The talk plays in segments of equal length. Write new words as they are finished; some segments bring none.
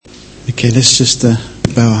Okay, let's just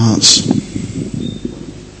bow our hearts.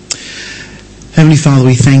 Heavenly Father,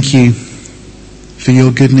 we thank you for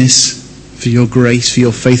your goodness, for your grace, for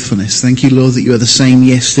your faithfulness. Thank you, Lord, that you are the same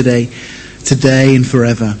yesterday, today, and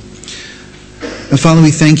forever. And Father,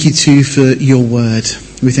 we thank you too for your word.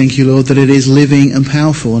 We thank you, Lord, that it is living and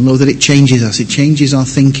powerful, and Lord, that it changes us. It changes our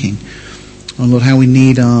thinking. And Lord, how we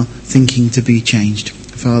need our thinking to be changed.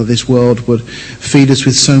 Father, this world would feed us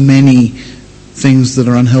with so many things that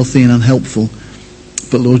are unhealthy and unhelpful.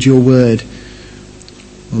 But Lord, your word,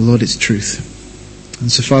 well, Lord, it's truth. And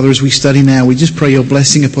so, Father, as we study now, we just pray your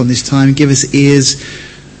blessing upon this time. Give us ears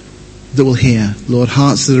that will hear. Lord,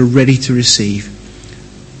 hearts that are ready to receive.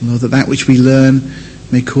 Lord, that which we learn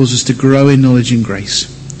may cause us to grow in knowledge and grace.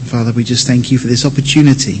 And Father, we just thank you for this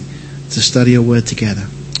opportunity to study your word together.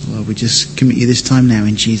 Lord, we just commit you this time now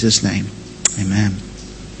in Jesus' name. Amen.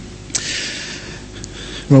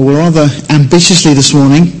 Well, we're rather ambitiously this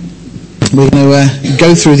morning. We're going to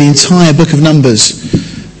go through the entire book of Numbers.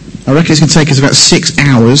 I reckon it's going to take us about 6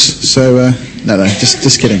 hours. So,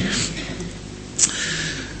 just kidding.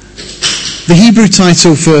 The Hebrew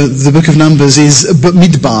title for the book of Numbers is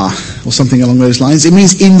Bamidbar, or something along those lines. It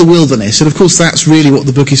means in the wilderness. And of course, that's really what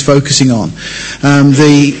the book is focusing on.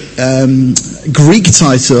 The Greek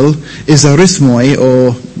title is arithmoi,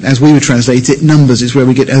 or as we would translate it, numbers is where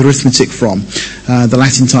we get arithmetic from. The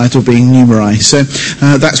Latin title being numeri. So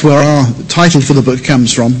that's where our title for the book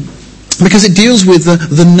comes from, because it deals with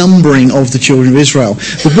the numbering of the children of Israel.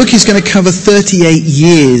 The book is going to cover 38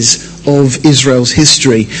 years of Israel's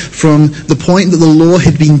history, from the point that the law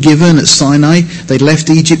had been given at Sinai. They left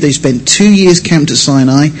Egypt, they spent 2 years camped at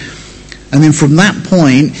Sinai, and then from that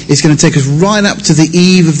point it's going to take us right up to the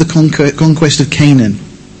eve of the conquest of Canaan.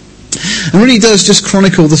 And really does just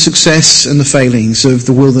chronicle the success and the failings of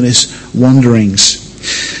the wilderness wanderings.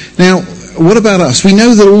 Now, what about us? We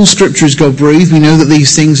know that all scripture is God-breathed. We know that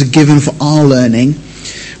these things are given for our learning.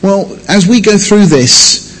 Well, as we go through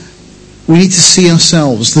this, we need to see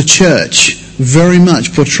ourselves, the church, very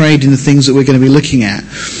much portrayed in the things that we're going to be looking at.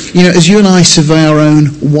 You know, as you and I survey our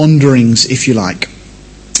own wanderings, if you like.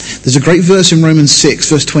 There's a great verse in Romans 6,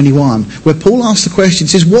 verse 21, where Paul asks the question,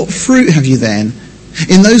 says, "What fruit have you then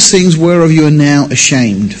in those things whereof you are now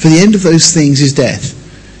ashamed? For the end of those things is death."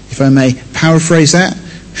 If I may paraphrase that,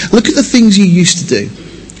 look at the things you used to do.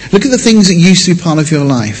 Look at the things that used to be part of your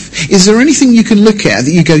life. Is there anything you can look at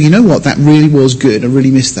that you go, you know what, that really was good, I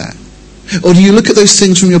really missed that? Or do you look at those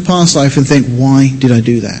things from your past life and think, why did I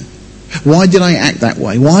do that? Why did I act that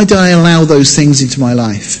way? Why did I allow those things into my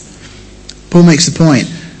life? Paul makes the point,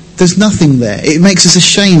 there's nothing there. It makes us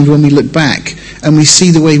ashamed when we look back and we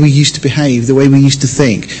see the way we used to behave, the way we used to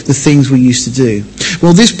think, the things we used to do.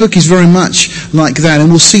 Well, this book is very much like that, and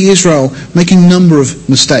we'll see Israel making a number of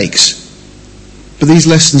mistakes. But these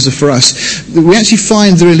lessons are for us. We actually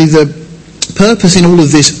find really the purpose in all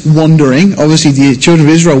of this wandering. Obviously, the children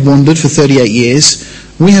of Israel wandered for 38 years.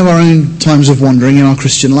 We have our own times of wandering in our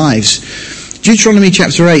Christian lives. Deuteronomy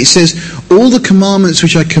chapter 8 says, "All the commandments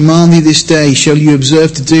which I command thee this day shall you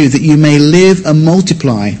observe to do, that you may live and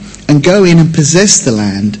multiply, and go in and possess the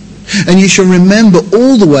land. And you shall remember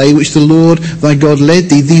all the way which the Lord thy God led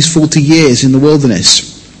thee these 40 years in the wilderness."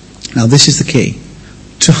 Now this is the key.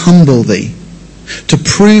 "To humble thee, to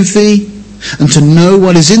prove thee, and to know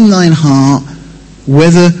what is in thine heart,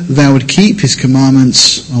 whether thou would keep his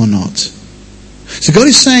commandments or not." So God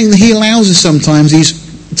is saying that he allows us sometimes these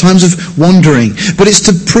times of wandering, but it's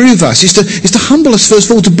to prove us, it's to humble us first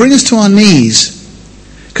of all, to bring us to our knees.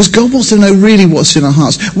 Because God wants to know really what's in our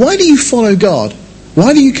hearts. Why do you follow God?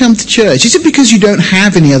 Why do you come to church? Is it because you don't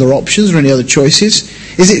have any other options or any other choices?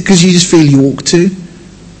 Is it because you just feel you ought to?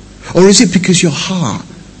 Or is it because your heart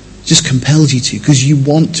just compels you to, because you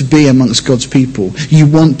want to be amongst God's people? You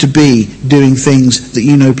want to be doing things that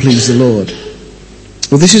you know please the Lord.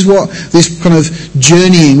 Well, this is what this kind of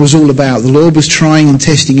journeying was all about. The Lord was trying and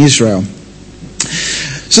testing Israel.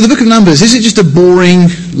 So the book of Numbers, is it just a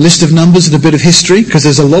boring list of numbers and a bit of history? Because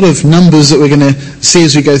there's a lot of numbers that we're going to see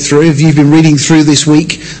as we go through. If you've been reading through this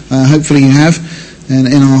week, hopefully you have, and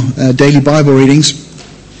in our daily Bible readings.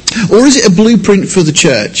 Or is it a blueprint for the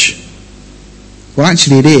church? Well,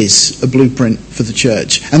 actually it is a blueprint for the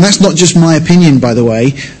church. And that's not just my opinion, by the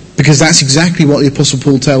way, because that's exactly what the Apostle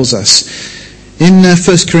Paul tells us. In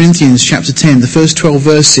 1 Corinthians chapter 10, the first 12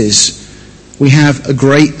 verses, we have a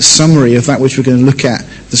great summary of that which we're going to look at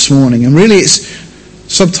this morning. And really it's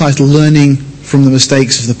subtitled Learning from the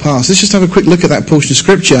Mistakes of the Past. Let's just have a quick look at that portion of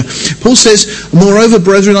Scripture. Paul says, "Moreover,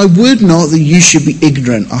 brethren, I would not that you should be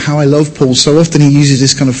ignorant." Oh, how I love Paul. So often he uses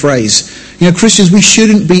this kind of phrase. You know, Christians, we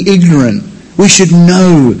shouldn't be ignorant. We should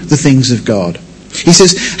know the things of God. He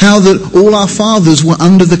says how that all our fathers were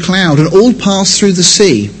under the cloud and all passed through the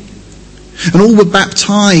sea. And all were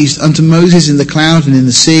baptized unto Moses in the cloud and in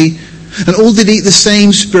the sea. And all did eat the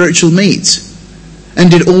same spiritual meat. And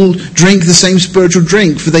did all drink the same spiritual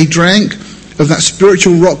drink. For they drank of that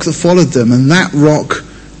spiritual rock that followed them. And that rock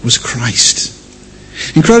was Christ.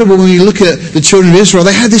 Incredible when you look at the children of Israel.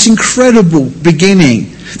 They had this incredible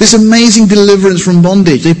beginning. This amazing deliverance from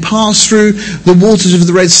bondage. They passed through the waters of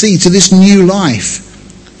the Red Sea to this new life.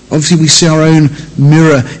 Obviously we see our own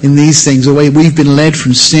mirror in these things. The way we've been led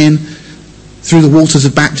from sin through the waters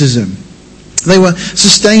of baptism. They were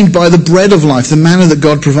sustained by the bread of life, the manna that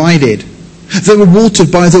God provided. They were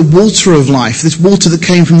watered by the water of life, this water that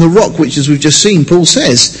came from the rock, which, as we've just seen, Paul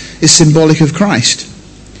says, is symbolic of Christ.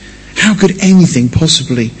 How could anything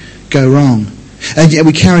possibly go wrong? And yet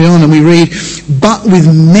we carry on and we read, but with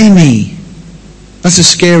many, that's a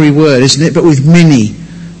scary word, isn't it? But with many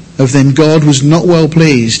of them God was not well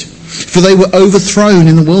pleased, for they were overthrown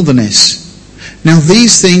in the wilderness. Now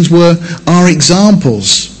these things were our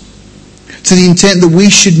examples, to the intent that we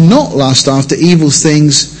should not lust after evil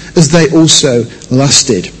things as they also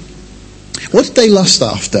lusted. What did they lust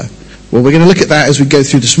after? Well, we're going to look at that as we go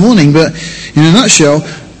through this morning, but in a nutshell,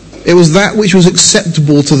 it was that which was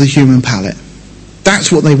acceptable to the human palate.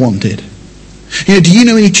 That's what they wanted. Do you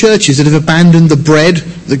know any churches that have abandoned the bread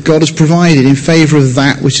that God has provided in favour of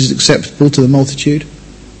that which is acceptable to the multitude?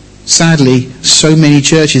 Sadly, so many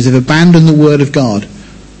churches have abandoned the Word of God,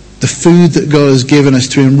 the food that God has given us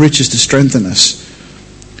to enrich us, to strengthen us,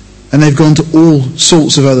 and they've gone to all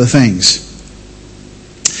sorts of other things.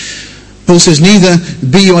 Paul says, neither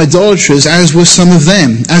be you idolaters, as were some of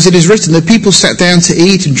them. As it is written, the people sat down to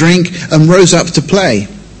eat and drink and rose up to play.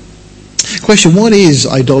 Question, what is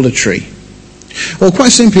idolatry? Well,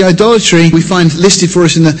 quite simply, idolatry we find listed for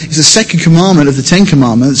us is the second commandment of the Ten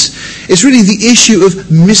Commandments. It's really the issue of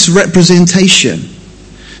misrepresentation.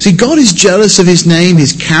 See, God is jealous of his name,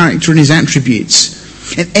 his character and his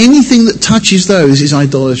attributes. And anything that touches those is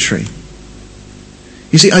idolatry.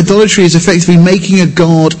 You see, idolatry is effectively making a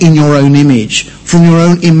god in your own image, from your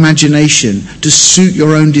own imagination, to suit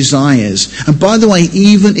your own desires. And by the way,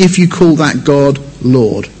 even if you call that God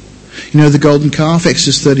Lord. You know the golden calf,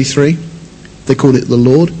 Exodus 33? They called it the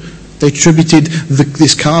Lord. They attributed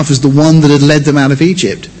this calf as the one that had led them out of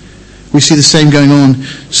Egypt. We see the same going on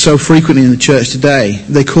so frequently in the church today.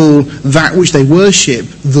 They call that which they worship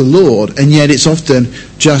the Lord, and yet it's often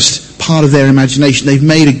just part of their imagination. They've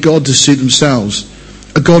made a god to suit themselves.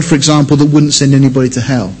 A God, for example, that wouldn't send anybody to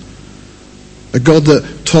hell. A God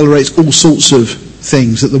that tolerates all sorts of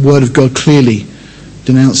things that the Word of God clearly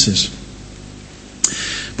denounces.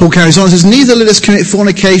 Paul carries on and says, neither let us commit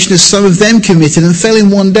fornication as some of them committed and fell in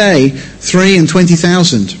one day 3 and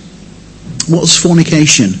 20,000. What's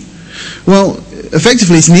fornication? Well,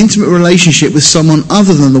 effectively it's an intimate relationship with someone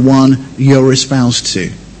other than the one you're espoused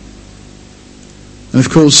to. And of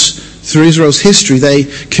course, through Israel's history, they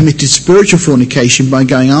committed spiritual fornication by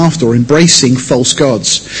going after or embracing false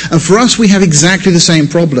gods. And for us, we have exactly the same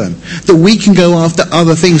problem, that we can go after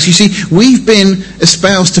other things. You see, we've been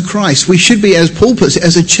espoused to Christ. We should be, as Paul puts it,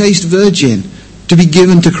 as a chaste virgin to be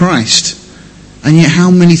given to Christ. And yet how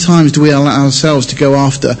many times do we allow ourselves to go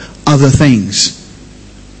after other things?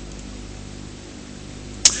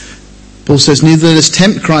 Paul says, neither let us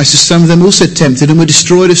tempt Christ as some of them also tempted and were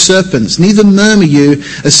destroyed of serpents. Neither murmur you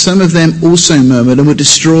as some of them also murmured and were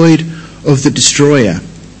destroyed of the destroyer.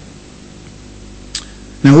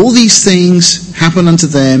 Now all these things happen unto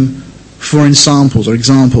them for examples.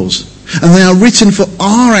 And they are written for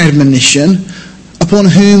our admonition, upon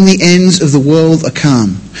whom the ends of the world are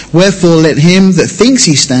come. Wherefore let him that thinks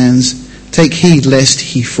he stands take heed lest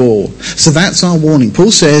he fall. So that's our warning.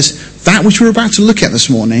 Paul says, that which we're about to look at this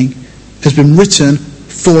morning has been written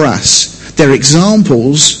for us. They're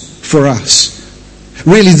examples for us.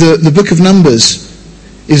 Really, the book of Numbers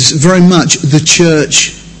is very much the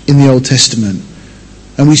church in the Old Testament.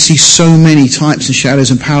 And we see so many types and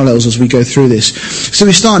shadows and parallels as we go through this. So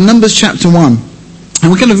we start Numbers chapter 1.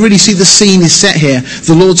 And we're going to really see the scene is set here.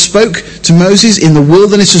 The Lord spoke to Moses in the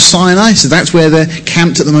wilderness of Sinai. So that's where they're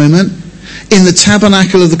camped at the moment. In the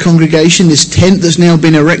tabernacle of the congregation, this tent that's now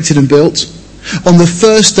been erected and built. On the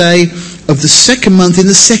first day of the second month in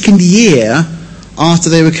the second year after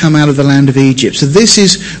they were come out of the land of Egypt. So this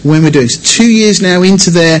is when we're doing. So 2 years now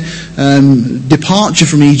into their departure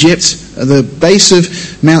from Egypt, at the base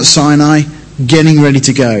of Mount Sinai, getting ready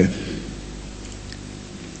to go.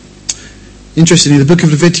 Interestingly, the book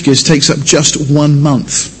of Leviticus takes up just 1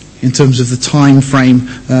 month in terms of the time frame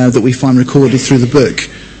that we find recorded through the book.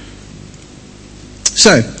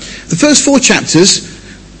 So, the first 4 chapters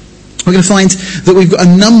we're going to find that we've got a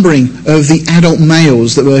numbering of the adult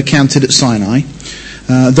males that were counted at Sinai,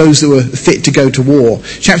 those that were fit to go to war.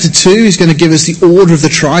 Chapter 2 is going to give us the order of the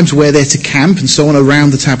tribes, where they're to camp and so on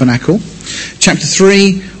around the tabernacle. Chapter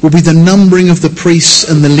 3 will be the numbering of the priests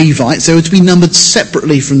and the Levites. They were to be numbered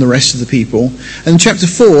separately from the rest of the people. And chapter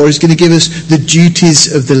 4 is going to give us the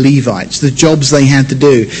duties of the Levites, the jobs they had to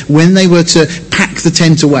do. When they were to pack the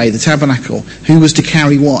tent away, the tabernacle, who was to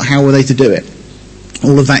carry what, how were they to do it?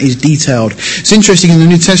 All of that is detailed. It's interesting, in the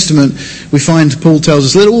New Testament, we find Paul tells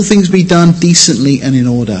us, let all things be done decently and in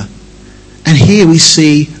order. And here we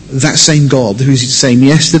see that same God, who's the same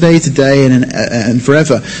yesterday, today, and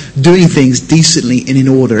forever, doing things decently and in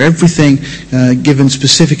order. Everything given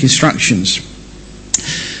specific instructions.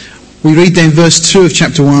 We read there in verse 2 of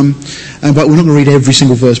chapter 1, but we're not going to read every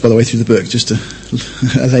single verse, by the way, through the book, just to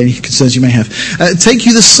allay any concerns you may have. Take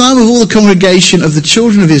you the sum of all the congregation of the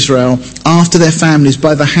children of Israel after their families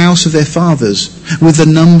by the house of their fathers, with the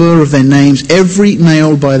number of their names, every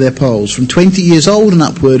male by their polls, from 20 years old and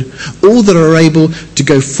upward, all that are able to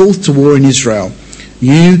go forth to war in Israel.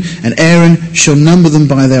 You and Aaron shall number them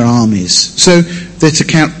by their armies. So they're to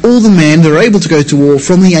count all the men that are able to go to war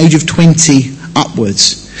from the age of 20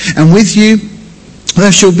 upwards. And with you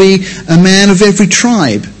there shall be a man of every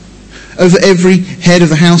tribe, over every head of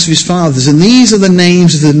the house of his fathers. And these are the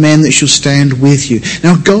names of the men that shall stand with you.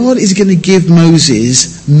 Now God is going to give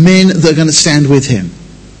Moses men that are going to stand with him,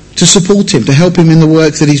 to support him, to help him in the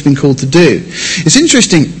work that he's been called to do. It's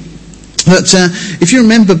interesting that if you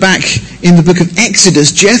remember back in the book of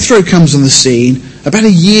Exodus, Jethro comes on the scene about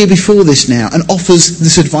a year before this now and offers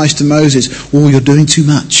this advice to Moses. Oh, you're doing too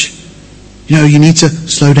much. You need to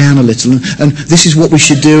slow down a little, and this is what we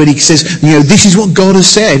should do. And he says, this is what God has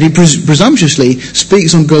said. He presumptuously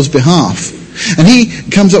speaks on God's behalf. And he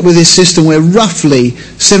comes up with this system where roughly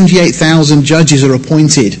 78,000 judges are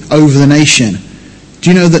appointed over the nation. Do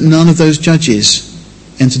you know that none of those judges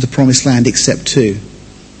entered the promised land except 2?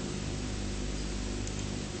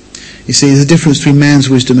 You see, there's a difference between man's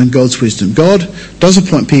wisdom and God's wisdom. God does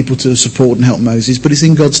appoint people to support and help Moses, but it's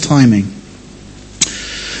in God's timing.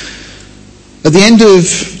 At the end of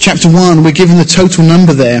chapter 1, we're given the total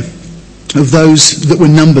number there of those that were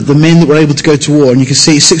numbered, the men that were able to go to war. And you can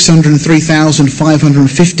see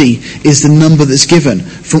 603,550 is the number that's given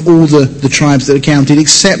from all the tribes that are counted,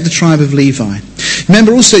 except the tribe of Levi.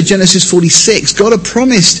 Remember also Genesis 46, God had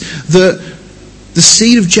promised that the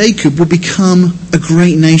seed of Jacob would become a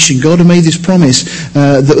great nation. God had made this promise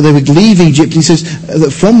that they would leave Egypt. He says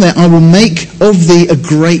that from there I will make of thee a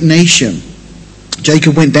great nation.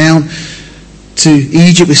 Jacob went down to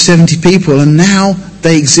Egypt with 70 people, and now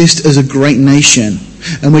they exist as a great nation.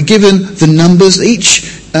 And we're given the numbers. Each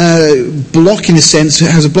block, in a sense,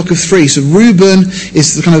 has a block of 3. So Reuben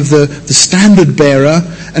is the kind of the standard bearer,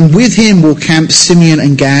 and with him will camp Simeon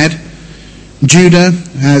and Gad. Judah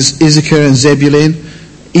has Issachar and Zebulun.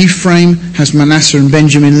 Ephraim has Manasseh and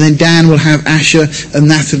Benjamin, and then Dan will have Asher and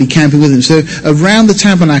Naphtali camping with him. So around the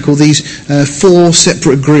tabernacle, these 4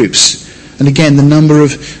 separate groups. And again, the number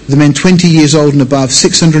of the men 20 years old and above,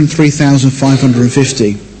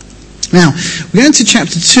 603,550. Now, we're going to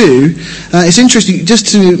chapter 2. It's interesting, just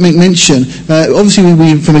to make mention, obviously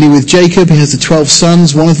we're familiar with Jacob. He has the 12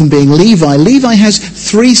 sons, one of them being Levi. Levi has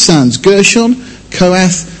 3 sons, Gershon,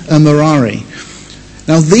 Kohath, and Merari.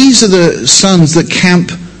 Now, these are the sons that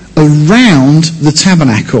camp around the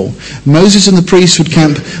tabernacle. Moses and the priests would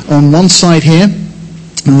camp on one side here,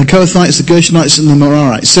 and the Kohathites, the Gershonites, and the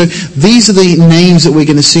Merarites. So these are the names that we're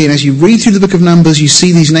going to see. And as you read through the book of Numbers, you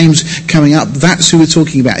see these names coming up. That's who we're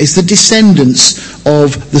talking about. It's the descendants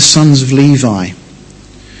of the sons of Levi.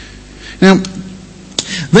 Now,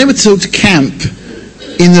 they were told to camp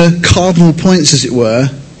in the cardinal points, as it were,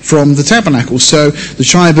 from the tabernacle. So the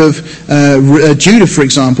tribe of Judah, for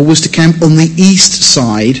example, was to camp on the east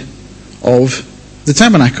side of the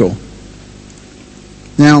tabernacle.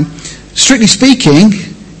 Now, strictly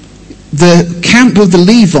speaking, the camp of the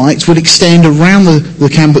Levites would extend around the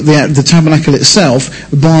camp at the tabernacle itself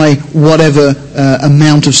by whatever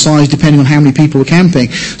amount of size, depending on how many people were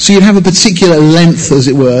camping. So you'd have a particular length, as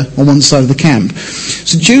it were, on one side of the camp.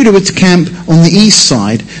 So Judah were to camp on the east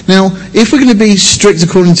side. Now, if we're going to be strict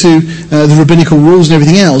according to the rabbinical rules and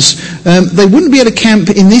everything else, they wouldn't be able to camp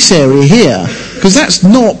in this area here, because that's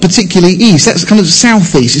not particularly east. That's kind of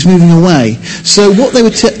southeast. It's moving away. So what they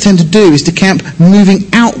would tend to do is to camp moving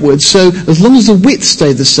outwards. So as long as the width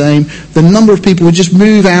stayed the same, the number of people would just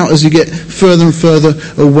move out as you get further and further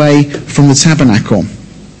away from the tabernacle.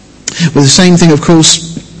 Well, the same thing, of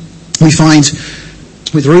course, we find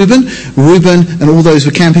with Reuben. Reuben and all those who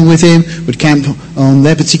were camping with him would camp on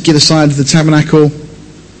their particular side of the tabernacle.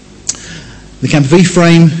 The camp of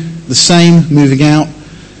Ephraim, the same, moving out.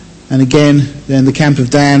 And again, then the camp of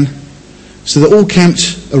Dan. So they're all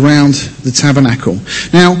camped around the tabernacle.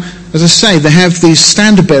 Now, as I say, they have these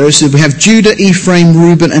standard bearers. So we have Judah, Ephraim,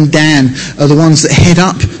 Reuben and Dan are the ones that head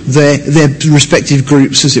up their respective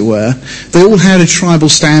groups, as it were. They all had a tribal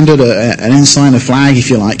standard, an ensign, a flag, if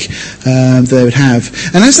you like, they would have.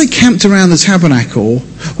 And as they camped around the tabernacle,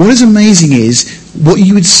 what is amazing is what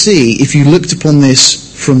you would see if you looked upon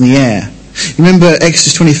this from the air. Remember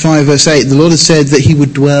Exodus 25 verse 8, the Lord had said that he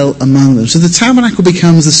would dwell among them. So the tabernacle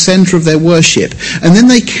becomes the centre of their worship. And then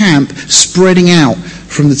they camp spreading out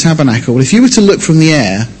from the tabernacle. If you were to look from the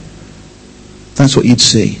air, that's what you'd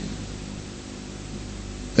see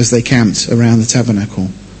as they camped around the tabernacle,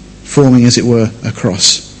 forming, as it were, a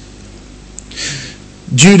cross.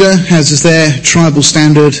 Judah has as their tribal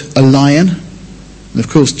standard a lion. And of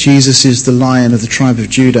course Jesus is the lion of the tribe of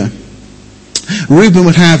Judah. Reuben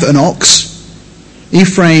would have an ox.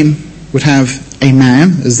 Ephraim would have a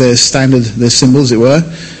man as their standard, their symbol, as it were.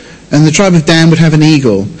 And the tribe of Dan would have an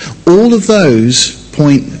eagle. All of those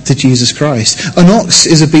point to Jesus Christ. An ox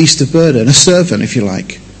is a beast of burden, a servant, if you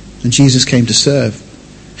like. And Jesus came to serve.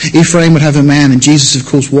 Ephraim would have a man, and Jesus, of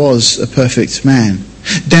course, was a perfect man.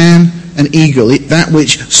 Dan, an eagle, that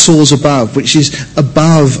which soars above, which is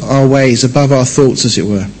above our ways, above our thoughts, as it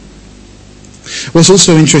were. What's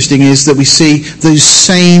also interesting is that we see those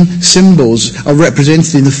same symbols are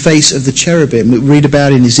represented in the face of the cherubim. We read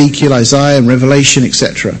about in Ezekiel, Isaiah, and Revelation,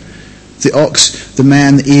 etc. The ox, the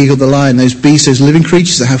man, the eagle, the lion, those beasts, those living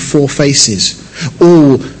creatures that have four faces.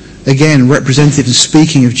 All, again, representative and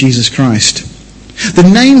speaking of Jesus Christ. The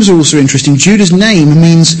names are also interesting. Judah's name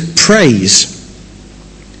means praise.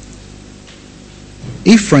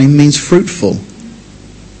 Ephraim means fruitful.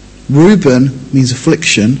 Reuben means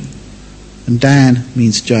affliction. And Dan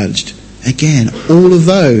means judged. Again, all of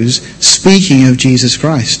those speaking of Jesus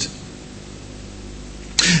Christ.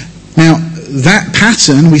 Now, that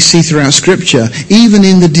pattern we see throughout Scripture, even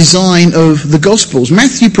in the design of the Gospels.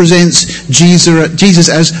 Matthew presents Jesus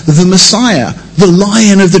as the Messiah, the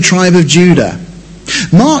Lion of the tribe of Judah.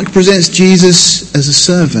 Mark presents Jesus as a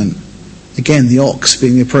servant. Again, the ox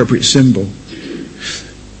being the appropriate symbol.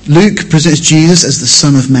 Luke presents Jesus as the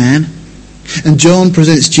Son of Man. And John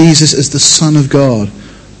presents Jesus as the Son of God.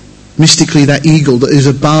 Mystically, that eagle that is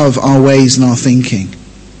above our ways and our thinking.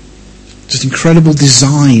 Just incredible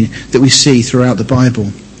design that we see throughout the Bible.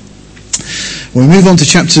 When we move on to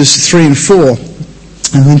chapters 3 and 4,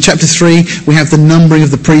 and in chapter 3 we have the numbering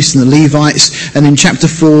of the priests and the Levites, and in chapter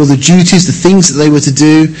 4 the duties, the things that they were to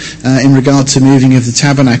do in regard to moving of the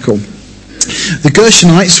tabernacle. The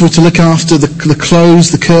Gershonites were to look after the clothes,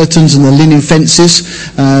 the curtains and the linen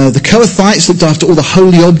fences. The Kohathites looked after all the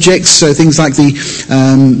holy objects, so things like the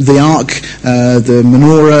ark, the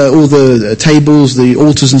menorah, all the tables, the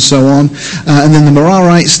altars and so on. And then the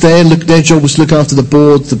Merarites, their job was to look after the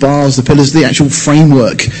boards, the bars, the pillars, the actual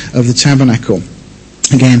framework of the tabernacle.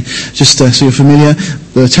 Again, just so you're familiar,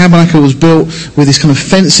 the tabernacle was built with this kind of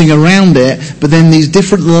fencing around it, but then these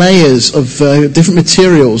different layers of different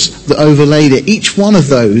materials that overlaid it. Each one of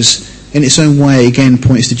those, in its own way, again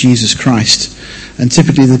points to Jesus Christ. And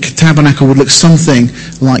typically the tabernacle would look something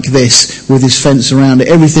like this, with this fence around it.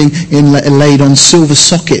 Everything laid on silver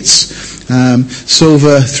sockets.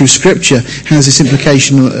 Silver, through Scripture, has this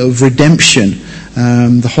implication of redemption.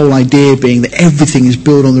 The whole idea being that everything is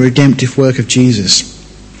built on the redemptive work of Jesus.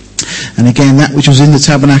 And again, that which was in the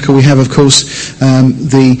tabernacle, we have, of course,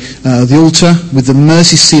 the altar with the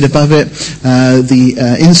mercy seat above it,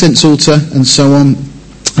 the incense altar, and so on.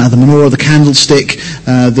 The menorah, the candlestick,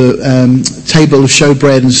 the table of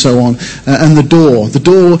showbread, and so on, and the door. The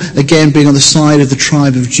door, again, being on the side of the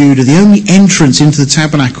tribe of Judah. The only entrance into the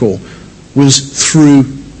tabernacle was through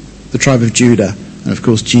the tribe of Judah. And of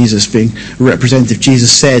course, Jesus being representative,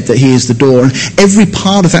 Jesus said that he is the door. And every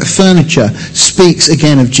part of that furniture speaks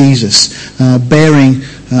again of Jesus, bearing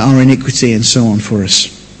our iniquity and so on for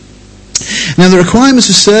us. Now, the requirements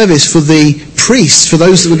of service for the priests, for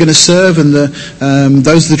those that were going to serve, and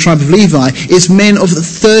those of the tribe of Levi, is men of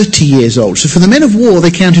 30 years old. So for the men of war,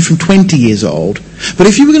 they counted from 20 years old. But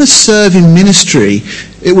if you were going to serve in ministry,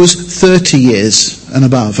 it was 30 years and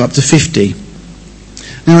above, up to 50.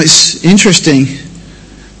 Now, it's interesting.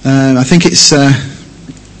 I think it's the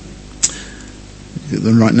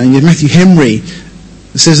right name. Matthew Henry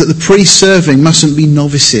says that the priests serving mustn't be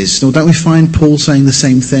novices. Now, don't we find Paul saying the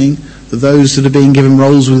same thing? That those that are being given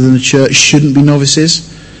roles within the church shouldn't be novices.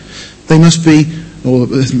 They must be, or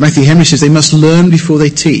Matthew Henry says, they must learn before they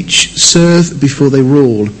teach, serve before they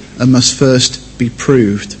rule, and must first be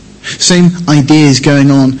proved. Same ideas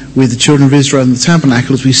going on with the children of Israel and the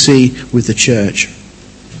tabernacle as we see with the church.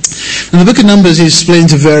 And the book of Numbers is split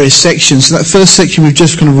into various sections. So that first section we've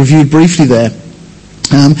just kind of reviewed briefly there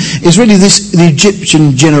is really the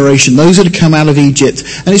Egyptian generation, those that had come out of Egypt.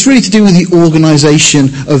 And it's really to do with the organisation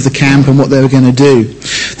of the camp and what they were going to do.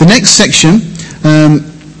 The next section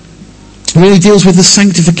really deals with the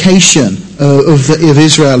sanctification of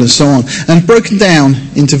Israel and so on. And broken down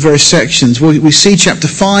into various sections. We see chapter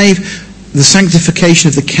 5, the sanctification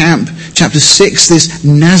of the camp. Chapter 6, this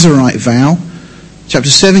Nazirite vow. Chapter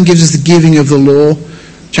 7 gives us the giving of the law.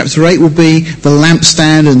 Chapter 8 will be the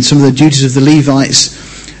lampstand and some of the duties of the Levites.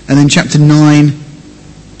 And then chapter 9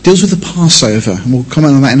 deals with the Passover. And we'll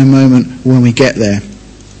comment on that in a moment when we get there.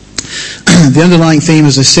 The underlying theme,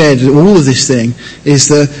 as I said, all of this thing is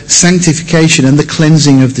the sanctification and the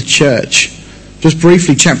cleansing of the church. Just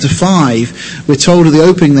briefly, chapter 5, we're told at the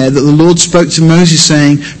opening there that the Lord spoke to Moses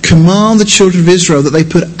saying, "Command the children of Israel that they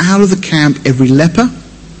put out of the camp every leper,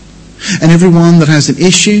 and everyone that has an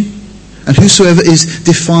issue, and whosoever is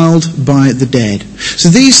defiled by the dead." So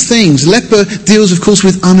these things, leper deals of course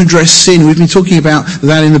with unaddressed sin. We've been talking about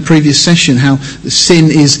that in the previous session, how sin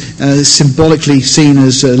is symbolically seen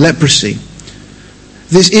as leprosy.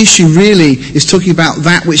 This issue really is talking about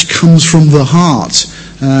that which comes from the heart,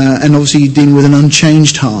 and obviously dealing with an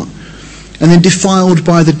unchanged heart. And then defiled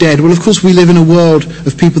by the dead. Well, of course we live in a world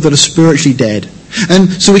of people that are spiritually dead.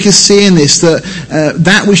 And so we can see in this that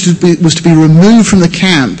that which was to be removed from the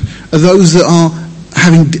camp are those that are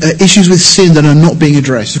having issues with sin that are not being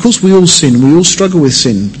addressed. Of course we all sin, we all struggle with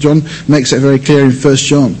sin. John makes that very clear in 1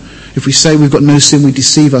 John. If we say we've got no sin, we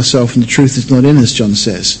deceive ourselves and the truth is not in us, John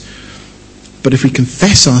says. But if we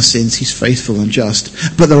confess our sins, he's faithful and just.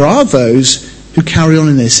 But there are those who carry on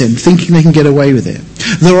in their sin, thinking they can get away with it.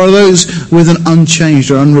 There are those with an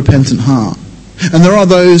unchanged or unrepentant heart. And there are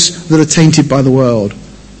those that are tainted by the world.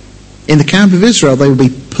 In the camp of Israel, they will be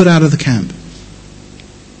put out of the camp.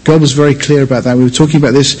 God was very clear about that. We were talking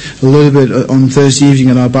about this a little bit on Thursday evening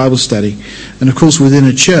in our Bible study. And of course, within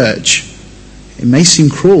a church, it may seem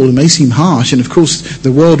cruel, it may seem harsh, and of course,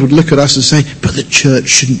 the world would look at us and say, "But the church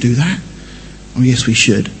shouldn't do that." Oh yes, we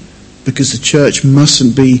should. Because the church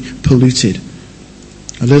mustn't be polluted.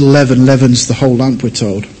 A little leaven leavens the whole lump, we're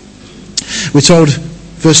told. We're told,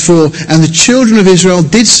 verse 4, "And the children of Israel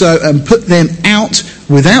did so and put them out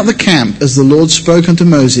without the camp, as the Lord spoke unto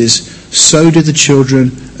Moses, so did the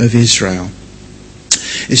children of Israel."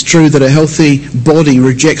 It's true that a healthy body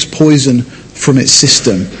rejects poison from its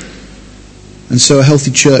system. And so a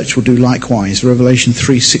healthy church will do likewise. Revelation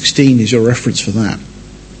 3:16 is your reference for that.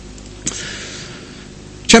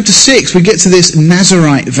 Chapter 6, we get to this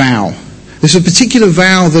Nazirite vow. There's a particular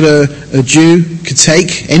vow that a Jew could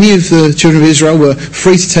take. Any of the children of Israel were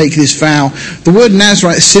free to take this vow. The word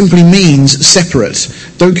Nazirite simply means separate.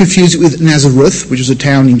 Don't confuse it with Nazareth, which was a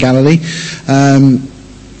town in Galilee, in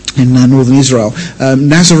northern Israel.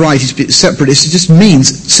 Nazirite is separate. It just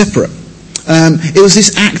means separate. It was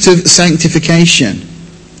this act of sanctification.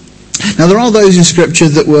 Now there are those in Scripture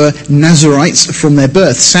that were Nazirites from their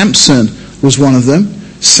birth. Samson was one of them,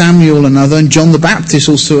 Samuel another, and John the Baptist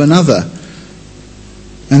also another.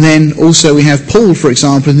 And then also we have Paul, for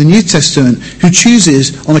example, in the New Testament, who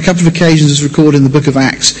chooses on a couple of occasions, as recorded in the book of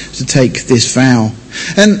Acts, to take this vow.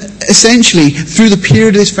 And essentially, through the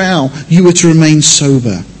period of this vow, you were to remain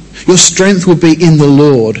sober. Your strength would be in the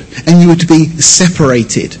Lord, and you were to be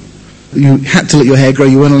separated. You had to let your hair grow.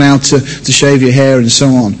 You weren't allowed to shave your hair and so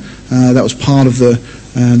on. That was part of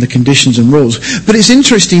the conditions and rules. But it's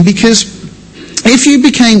interesting because if you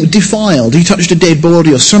became defiled, you touched a dead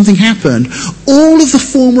body or something happened, all of the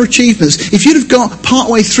former achievements, if you'd have got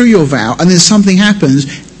partway through your vow and then something happens,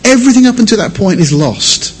 everything up until that point is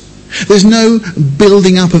lost. There's no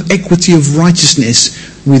building up of equity of righteousness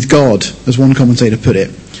with God, as one commentator put it.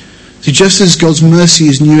 So just as God's mercy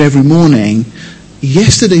is new every morning,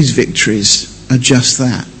 yesterday's victories are just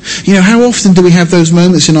that. You know, how often do we have those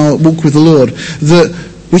moments in our walk with the Lord that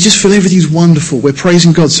we just feel everything's wonderful, we're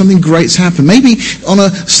praising God, something great's happened. Maybe on a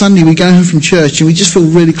Sunday we go home from church and we just feel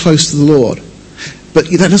really close to the Lord. But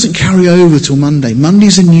that doesn't carry over till Monday.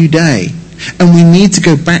 Monday's a new day. And we need to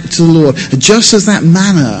go back to the Lord. Just as that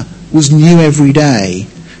manna was new every day,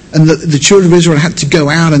 and the children of Israel had to go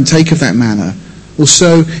out and take of that manna, well,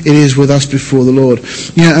 so it is with us before the Lord.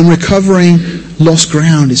 You know, and recovering lost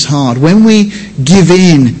ground is hard. When we give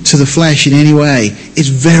in to the flesh in any way, it's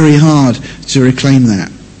very hard to reclaim that.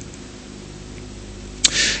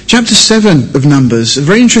 Chapter 7 of Numbers, a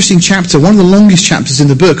very interesting chapter, one of the longest chapters in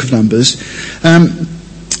the book of Numbers.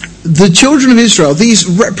 the children of Israel, these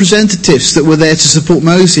representatives that were there to support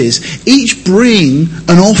Moses, each bring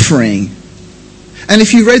an offering. And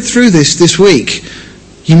if you read through this week,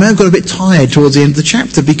 you may have got a bit tired towards the end of the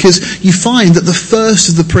chapter, because you find that the first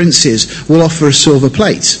of the princes will offer a silver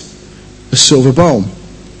plate, a silver bowl.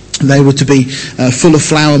 They were to be full of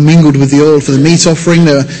flour mingled with the oil for the meat offering.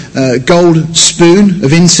 There were a gold spoon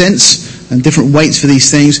of incense and different weights for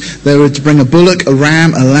these things. They were to bring a bullock, a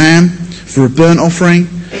ram, a lamb for a burnt offering,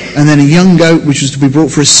 and then a young goat which was to be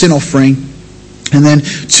brought for a sin offering, and then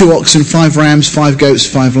 2 oxen, 5 rams, 5 goats,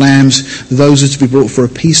 5 lambs. Those are to be brought for a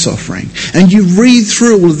peace offering. And you read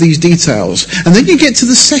through all of these details, and then you get to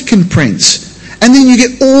the second prince, and then you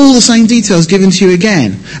get all the same details given to you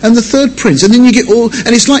again, and the third prince, and then you get all, and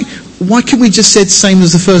it's like, why can't we just say the same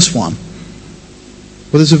as the first one?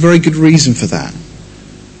 Well, there's a very good reason for that.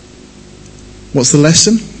 What's the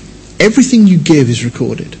lesson? Everything you give is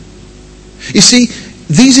recorded. You see,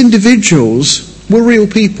 these individuals were real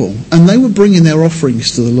people, and they were bringing their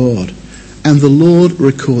offerings to the Lord. And the Lord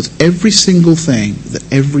records every single thing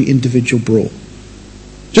that every individual brought.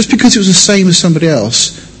 Just because it was the same as somebody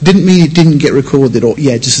else didn't mean it didn't get recorded, or,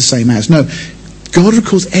 just the same as. No, God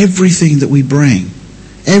records everything that we bring.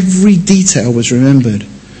 Every detail was remembered.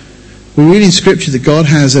 We read in Scripture that God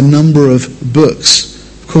has a number of books.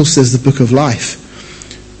 Of course, there's the book of life.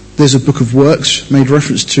 There's a book of works, made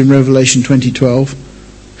reference to in Revelation 20:12.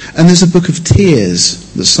 And there's a book of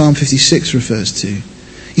tears that Psalm 56 refers to.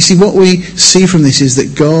 You see, what we see from this is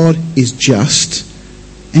that God is just,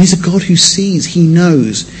 and He's a God who sees, He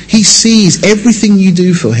knows. He sees everything you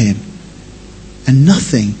do for Him. And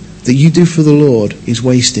nothing that you do for the Lord is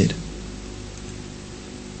wasted.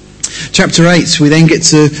 Chapter 8, we then get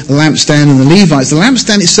to the lampstand and the Levites. The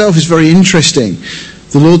lampstand itself is very interesting.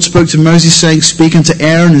 The Lord spoke to Moses, saying, "Speak unto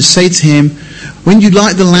Aaron and say to him, when you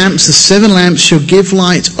light the lamps, the 7 lamps shall give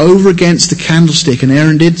light over against the candlestick." And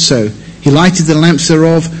Aaron did so. He lighted the lamps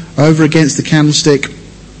thereof over against the candlestick.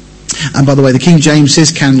 And by the way, the King James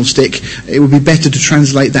says candlestick. It would be better to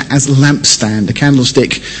translate that as lampstand. A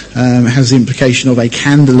candlestick has the implication of a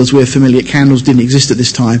candle, as we're familiar. Candles didn't exist at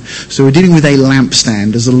this time. So we're dealing with a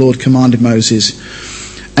lampstand, as the Lord commanded Moses.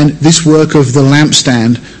 And this work of the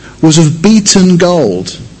lampstand was of beaten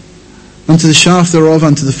gold. Unto the shaft thereof,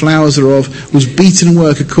 unto the flowers thereof, was beaten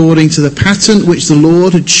work according to the pattern which the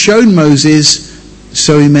Lord had shown Moses.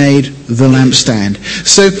 So he made the lampstand.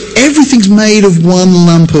 So everything's made of one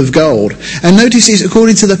lump of gold. And notice it's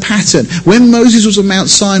according to the pattern. When Moses was on Mount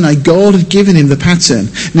Sinai, God had given him the pattern.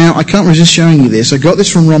 Now, I can't resist showing you this. I got this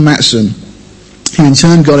from Ron Matson, who in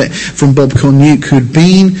turn got it from Bob Cornuke, who had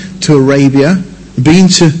been to Arabia, been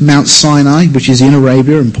to Mount Sinai, which is in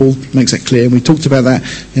Arabia, and Paul makes that clear. We talked about that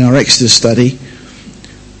in our Exodus study.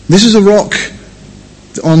 This is a rock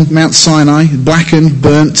on Mount Sinai, blackened,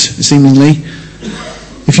 burnt, seemingly.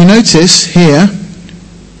 If you notice here,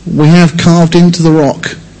 we have carved into the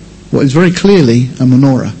rock what is very clearly a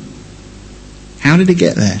menorah. How did it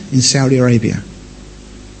get there in Saudi Arabia?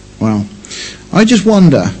 Well, I just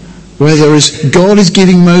wonder whether, as God is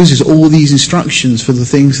giving Moses all these instructions for the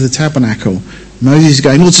things of the tabernacle, Moses is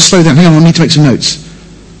going, "Lord, just slow down, hang on, I need to make some notes."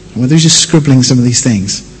 Or whether he's just scribbling some of these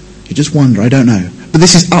things. You just wonder, I don't know. But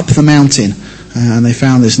this is up the mountain, and they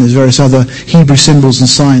found this, and there's various other Hebrew symbols and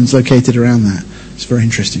signs located around that. It's very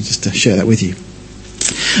interesting just to share that with you.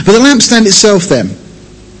 But the lampstand itself then,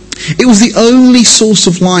 it was the only source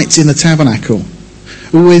of light in the tabernacle.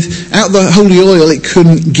 Without the holy oil, it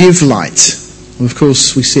couldn't give light. Well, of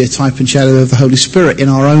course, we see a type and shadow of the Holy Spirit in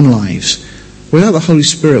our own lives. Without the Holy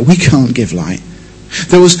Spirit, we can't give light.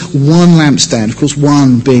 There was one lampstand, of course,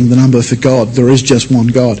 one being the number for God. There is just one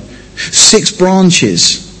God. 6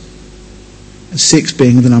 branches, 6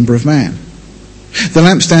 being the number of man. The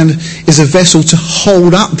lampstand is a vessel to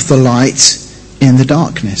hold up the light in the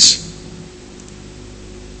darkness.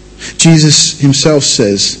 Jesus himself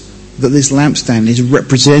says that this lampstand is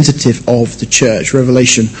representative of the church.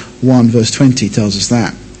 Revelation 1 verse 20 tells us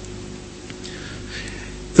that.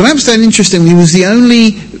 The lampstand, interestingly, was the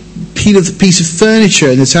only piece of furniture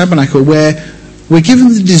in the tabernacle where we're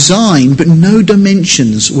given the design but no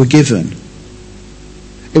dimensions were given.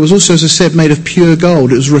 It was also, as I said, made of pure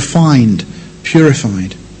gold. It was refined,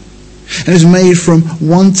 purified. And it was made from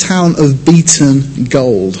 1 talent of beaten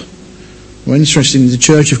gold. Well, interestingly, the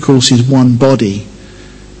church, of course, is one body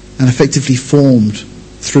and effectively formed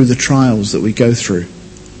through the trials that we go through.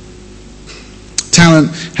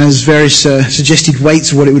 Talent has various suggested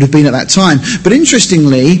weights of what it would have been at that time. But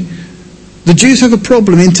interestingly, the Jews have a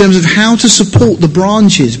problem in terms of how to support the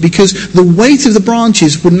branches, because the weight of the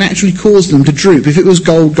branches would naturally cause them to droop. If it was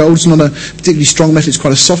gold, gold's not a particularly strong metal, it's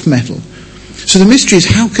quite a soft metal. So the mystery is,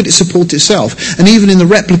 how could it support itself? And even in the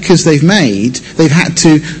replicas they've made, they've had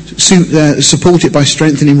to support it by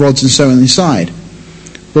strengthening rods and so on inside.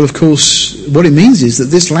 Well, of course, what it means is that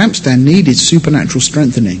this lampstand needed supernatural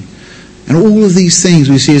strengthening. And all of these things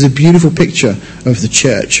we see as a beautiful picture of the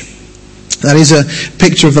church. That is a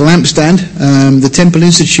picture of the lampstand. The Temple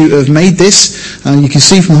Institute have made this. You can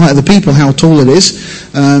see from the height of the people how tall it is.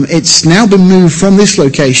 It's now been moved from this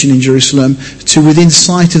location in Jerusalem to within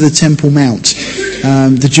sight of the Temple Mount.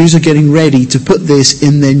 The Jews are getting ready to put this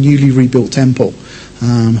in their newly rebuilt temple.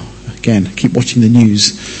 Again, keep watching the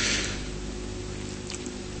news.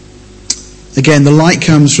 Again, the light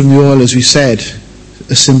comes from the oil, as we said,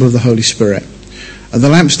 a symbol of the Holy Spirit. And the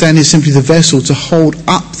lampstand is simply the vessel to hold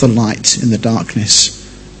up the light in the darkness.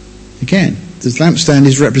 Again, the lampstand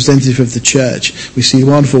is representative of the church. We see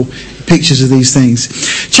wonderful pictures of these things.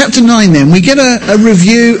 Chapter 9 then, we get a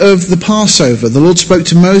review of the Passover. The Lord spoke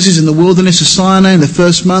to Moses in the wilderness of Sinai in the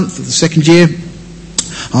first month of the second year,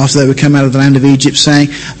 after they would come out of the land of Egypt, saying,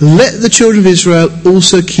 "Let the children of Israel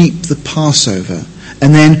also keep the Passover."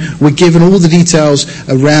 And then we're given all the details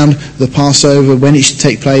around the Passover, when it should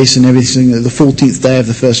take place and everything, the 14th day of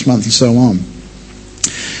the first month and so on.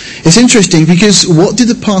 It's interesting because what did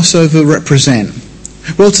the Passover represent?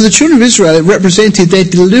 Well, to the children of Israel, it represented their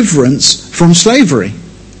deliverance from slavery.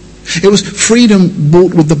 It was freedom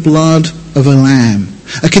bought with the blood of a lamb.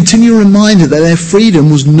 A continual reminder that their freedom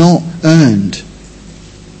was not earned.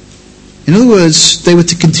 In other words, they were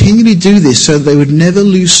to continually do this so that they would never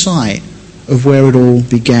lose sight of where it all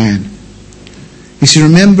began. You see,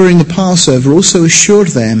 remembering the Passover also assured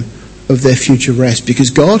them of their future rest, because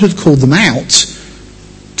God had called them out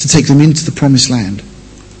to take them into the promised land.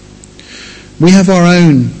 We have our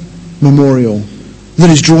own memorial that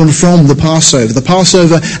is drawn from the Passover. The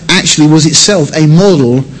Passover actually was itself a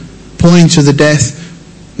model pointing to the death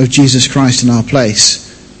of Jesus Christ in our place.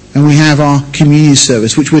 And we have our communion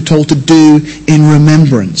service, which we're told to do in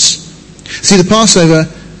remembrance. See, the Passover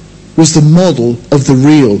was the model of the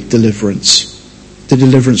real deliverance, the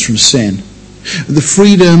deliverance from sin. The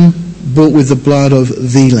freedom bought with the blood of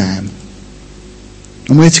the Lamb.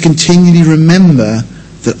 And we're to continually remember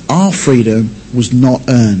that our freedom was not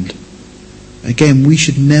earned. Again, we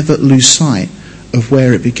should never lose sight of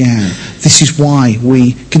where it began. This is why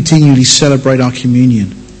we continually celebrate our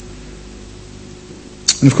communion.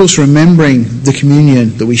 And of course, remembering the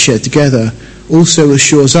communion that we share together also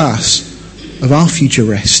assures us of our future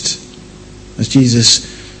rest. As Jesus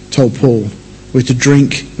told Paul, we're to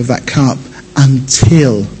drink of that cup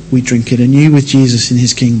until we drink it anew with Jesus in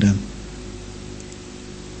his kingdom.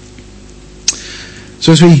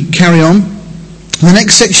 So as we carry on, the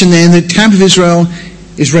next section then, the camp of Israel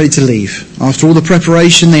is ready to leave. After all the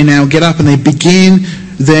preparation, they now get up and they begin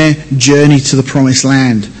their journey to the promised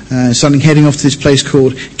land. Starting heading off to this place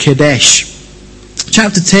called Kadesh.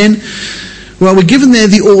 Chapter 10, well, we're given there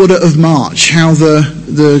the order of march, how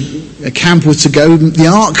the camp was to go. The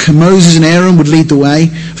ark, Moses and Aaron would lead the way,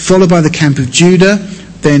 followed by the camp of Judah,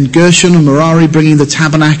 then Gershon and Merari bringing the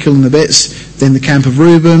tabernacle and the bits, then the camp of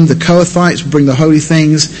Reuben, the Kohathites would bring the holy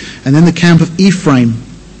things, and then the camp of Ephraim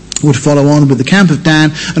would follow on with the camp of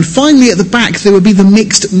Dan, and finally at the back there would be the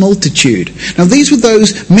mixed multitude. Now these were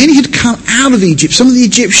those, many had come out of Egypt, some of the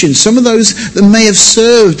Egyptians, some of those that may have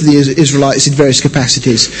served the Israelites in various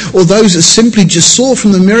capacities, or those that simply just saw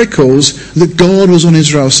from the miracles that God was on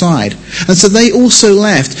Israel's side. And so they also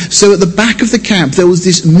left. So at the back of the camp there was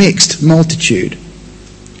this mixed multitude.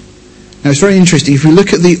 Now it's very interesting, if we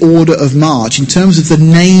look at the order of march, in terms of the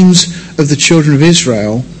names of the children of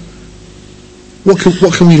Israel, what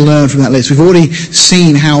can we learn from that list? We've already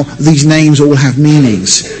seen how these names all have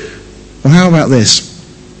meanings. Well, how about this?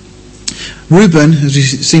 Reuben, as we've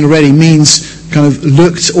seen already, means kind of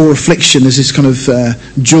looked or affliction. There's this kind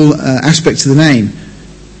of dual aspect to the name.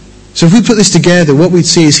 So if we put this together, what we'd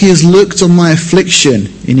see is, he has looked on my affliction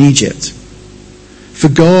in Egypt. For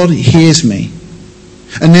God hears me.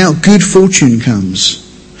 And now good fortune comes.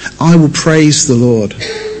 I will praise the Lord.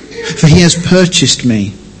 For he has purchased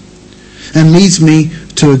me and leads me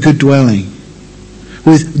to a good dwelling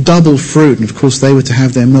with double fruit. And of course they were to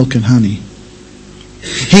have their milk and honey.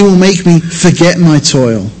 He will make me forget my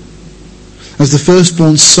toil. As the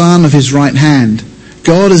firstborn son of his right hand,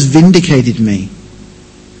 God has vindicated me.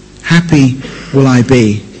 Happy will I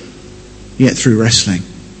be, yet through wrestling.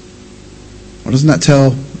 Well, doesn't that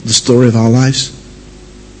tell the story of our lives?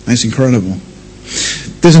 That's incredible.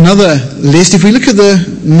 There's another list. If we look at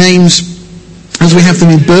the names as we have them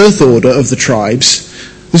in birth order of the tribes,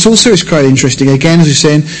 this also is quite interesting. Again, as we're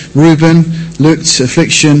saying, Reuben looked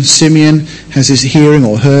affliction, Simeon has his hearing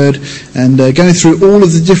or heard, and going through all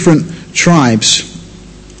of the different tribes,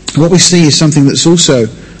 what we see is something that's also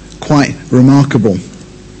quite remarkable.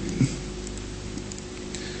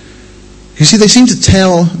 You see, they seem to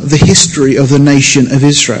tell the history of the nation of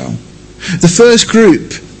Israel. The first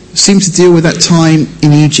group seemed to deal with that time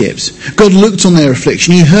in Egypt. God looked on their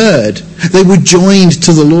affliction. He heard. They were joined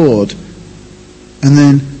to the Lord. And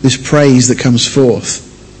then this praise that comes forth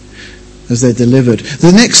as they're delivered.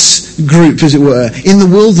 The next group, as it were, in the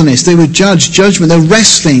wilderness, they were judged, judgment, they're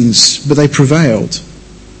wrestlings, but they prevailed.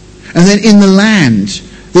 And then in the land,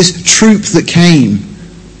 this troop that came,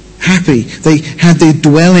 happy, they had their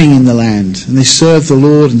dwelling in the land, and they served the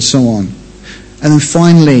Lord and so on. And then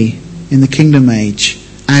finally, in the kingdom age,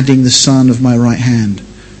 adding the Son of my right hand.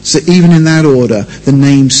 So even in that order, the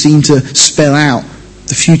names seem to spell out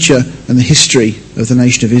the future and the history of the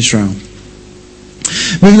nation of Israel.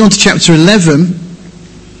 Moving on to chapter 11,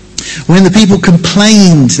 when the people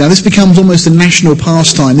complained. Now this becomes almost a national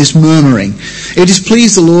pastime, this murmuring. It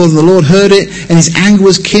displeased the Lord, and the Lord heard it, and his anger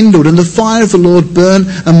was kindled, and the fire of the Lord burned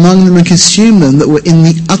among them and consumed them that were in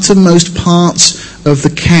the uttermost parts of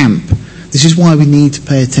the camp. This is why we need to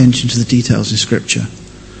pay attention to the details in Scripture.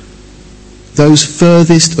 Those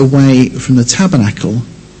furthest away from the tabernacle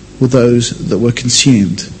were those that were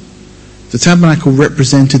consumed. The tabernacle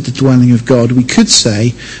represented the dwelling of God. We could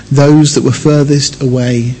say those that were furthest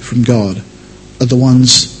away from God are the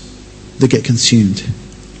ones that get consumed.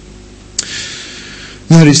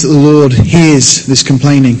 Notice that the Lord hears this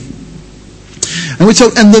complaining. And we're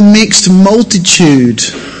told, and the mixed multitude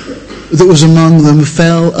that was among them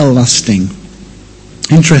fell a-lusting.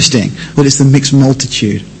 Interesting that it's the mixed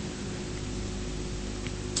multitude.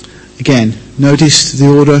 Again, notice the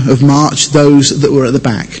order of march, those that were at the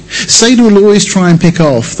back. Satan will always try and pick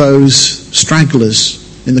off those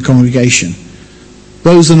stragglers in the congregation.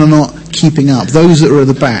 Those that are not keeping up, those that are at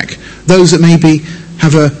the back, those that maybe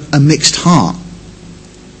have a mixed heart.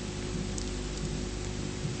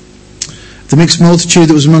 The mixed multitude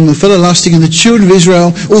that was among them fell a-lusting, and the children of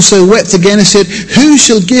Israel also wept again and said, who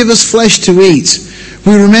shall give us flesh to eat?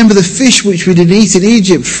 We remember the fish which we did eat in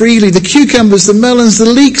Egypt freely, the cucumbers, the melons, the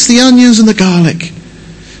leeks, the onions, and the garlic.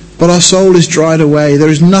 But our soul is dried away. There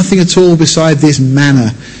is nothing at all beside this manna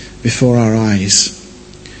before our eyes.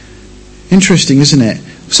 Interesting, isn't it?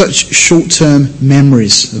 Such short-term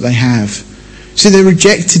memories that they have. See, they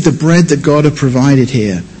rejected the bread that God had provided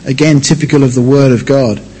here. Again, typical of the Word of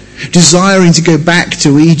God. Desiring to go back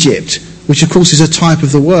to Egypt, which of course is a type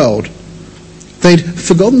of the world. They'd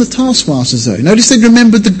forgotten the taskmasters though. Notice they'd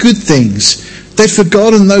remembered the good things. They'd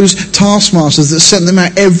forgotten those taskmasters that sent them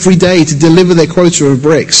out every day to deliver their quota of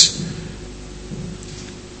bricks.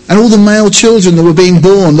 And all the male children that were being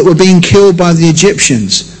born, that were being killed by the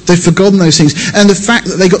Egyptians. They'd forgotten those things. And the fact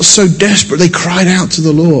that they got so desperate, they cried out to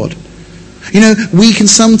the Lord. You know, we can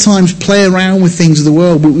sometimes play around with things of the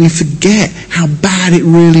world, but we forget how bad it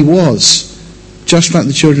really was. Just like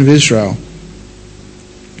the children of Israel.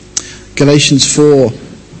 Galatians 4,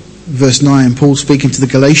 verse 9, Paul speaking to the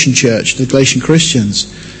Galatian church, the Galatian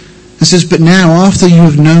Christians, and says, but now, after you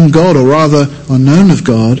have known God, or rather are known of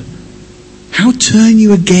God, how turn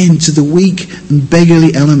you again to the weak and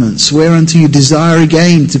beggarly elements, whereunto you desire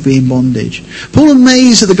again to be in bondage? Paul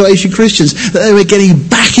amazed at the Galatian Christians that they were getting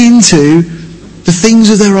back into the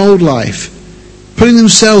things of their old life, putting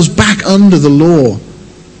themselves back under the law.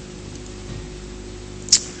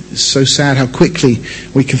 It's so sad how quickly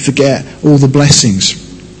we can forget all the blessings.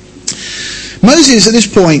 Moses at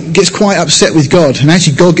this point gets quite upset with God, and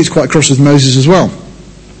actually God gets quite cross with Moses as well.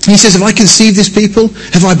 He says, have I conceived this people?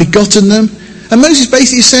 Have I begotten them? And Moses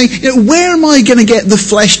basically is saying, where am I going to get the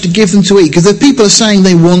flesh to give them to eat? Because the people are saying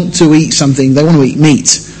they want to eat something, they want to eat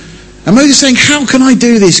meat. And Moses is saying, how can I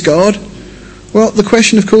do this, God? Well, the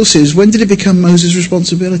question of course is, when did it become Moses'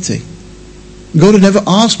 responsibility? God had never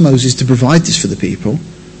asked Moses to provide this for the people.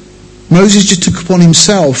 Moses just took upon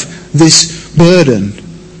himself this burden.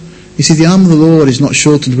 You see, the arm of the Lord is not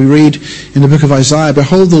shortened. We read in the book of Isaiah,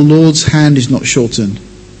 behold, the Lord's hand is not shortened,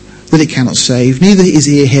 that it cannot save, neither is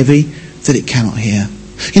ear heavy, that it cannot hear.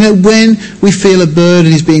 You know, when we feel a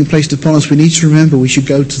burden is being placed upon us, we need to remember we should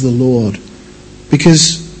go to the Lord.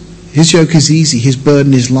 Because his yoke is easy, his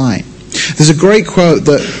burden is light. There's a great quote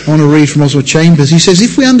that I want to read from Oswald Chambers. He says,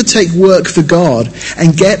 if we undertake work for God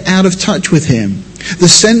and get out of touch with him, the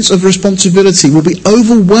sense of responsibility will be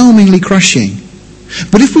overwhelmingly crushing.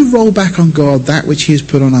 But if we roll back on God that which he has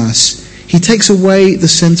put on us, he takes away the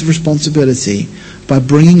sense of responsibility by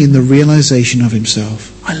bringing in the realization of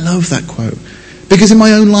himself. I love that quote. Because in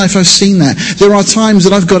my own life I've seen that. There are times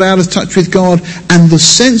that I've got out of touch with God and the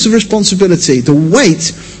sense of responsibility, the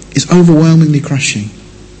weight, is overwhelmingly crushing.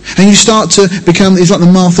 And you start to become, it's like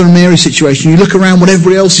the Martha and Mary situation. You look around what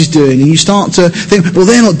everybody else is doing and you start to think, well,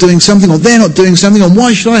 they're not doing something, or they're not doing something, and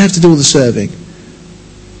why should I have to do all the serving?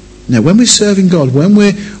 No, when we're serving God, when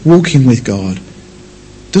we're walking with God,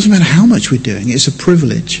 it doesn't matter how much we're doing. It's a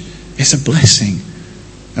privilege. It's a blessing.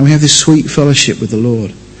 And we have this sweet fellowship with the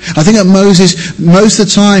Lord. I think that Moses, most of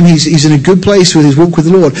the time, he's in a good place with his walk with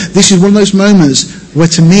the Lord. This is one of those moments where,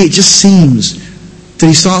 to me, it just seems that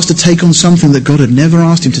he starts to take on something that God had never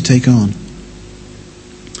asked him to take on.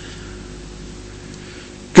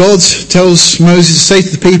 God tells Moses to say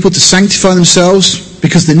to the people to sanctify themselves,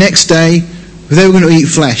 because the next day they were going to eat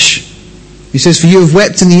flesh. He says, for you have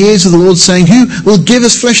wept in the ears of the Lord, saying, who will give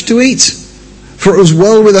us flesh to eat? For it was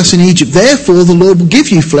well with us in Egypt. Therefore the Lord will give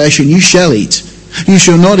you flesh, and you shall eat. You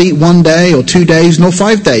shall not eat 1 day or 2 days nor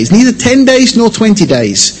 5 days, neither 10 days nor 20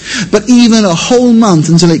 days, but even a whole month,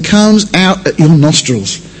 until it comes out at your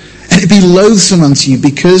nostrils. And it be loathsome unto you,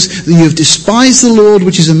 because you have despised the Lord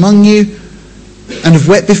which is among you, and have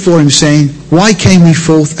wept before him, saying, why came we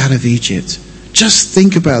forth out of Egypt? Just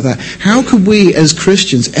think about that. How could we as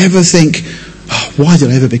Christians ever think, oh, why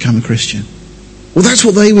did I ever become a Christian? Well, that's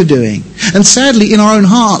what they were doing. And sadly, in our own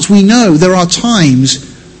hearts, we know there are times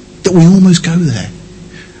that we almost go there.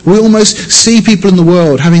 We almost see people in the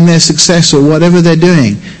world having their success or whatever they're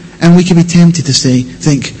doing, and we can be tempted to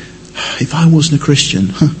think, if I wasn't a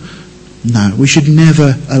Christian, no, we should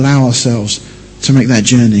never allow ourselves to make that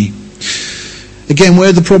journey. Again,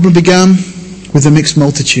 where did the problem began? With a mixed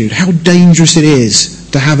multitude. How dangerous it is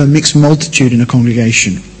to have a mixed multitude in a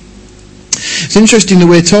congregation. It's interesting that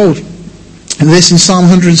we're told this in Psalm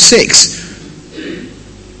 106.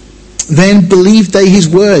 Then believed they his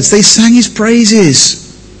words. They sang his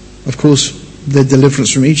praises. Of course, their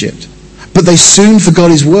deliverance from Egypt. But they soon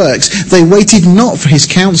forgot his works. They waited not for his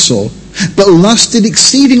counsel, but lusted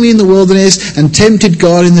exceedingly in the wilderness, and tempted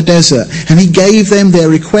God in the desert. And he gave them their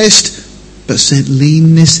request, but sent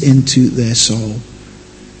leanness into their soul.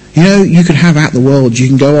 You know, you can have at the world. You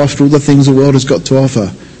can go after all the things the world has got to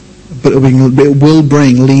offer. But it will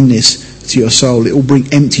bring leanness to your soul. It will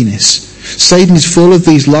bring emptiness. Satan is full of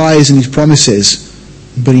these lies and these promises,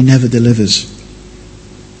 but he never delivers.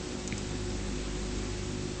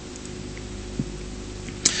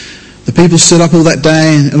 The people stood up all that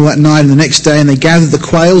day and all that night and the next day, and they gathered the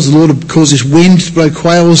quails. The Lord had caused this wind to blow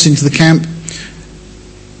quails into the camp,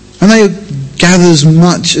 and they gathered as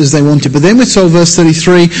much as they wanted. But then we're told, verse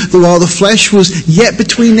 33, that while the flesh was yet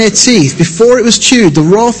between their teeth, before it was chewed, the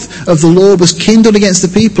wrath of the Lord was kindled against the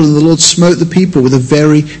people, and the Lord smote the people with a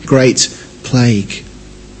very great plague.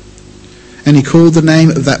 And he called the name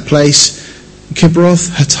of that place Kibroth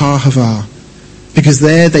Hattahavah, because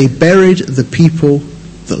there they buried the people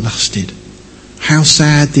that lusted. How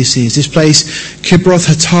sad this is. This place, Kibroth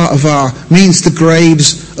Hattahavah, means the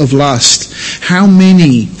graves of lust. How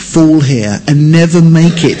many fall here and never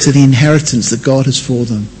make it to the inheritance that God has for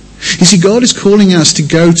them? You see, God is calling us to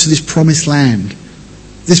go to this promised land,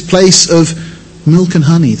 this place of milk and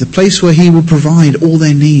honey, the place where he will provide all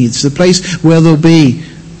their needs, the place where there'll be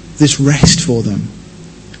this rest for them.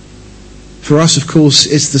 For us, of course,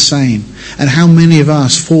 it's the same. And how many of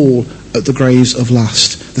us fall at the graves of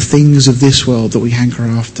lust, the things of this world that we hanker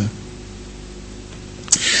after?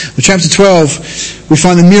 In chapter 12, we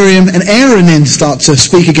find that Miriam and Aaron then start to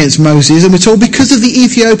speak against Moses, and we're told because of the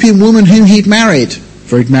Ethiopian woman whom he'd married.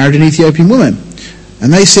 For he'd married an Ethiopian woman.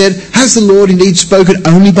 And they said, has the Lord indeed spoken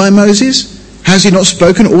only by Moses? Has he not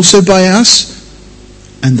spoken also by us?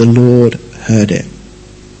 And the Lord heard it.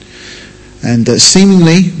 And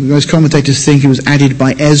seemingly, most commentators think it was added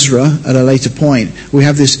by Ezra at a later point. We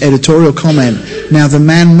have this editorial comment. Now the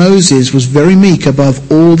man Moses was very meek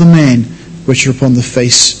above all the men which are upon the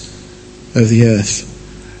face of the earth.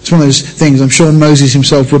 It's one of those things, I'm sure Moses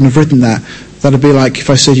himself wouldn't have written that. That'd be like if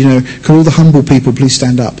I said, can all the humble people please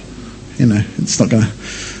stand up? It's not going to...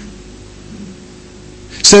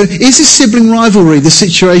 So is this sibling rivalry the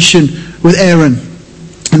situation with Aaron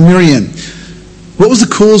and Miriam? What was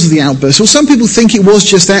the cause of the outburst? Well, some people think it was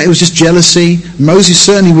just that. It was just jealousy. Moses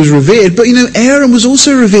certainly was revered. But Aaron was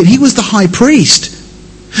also revered. He was the high priest.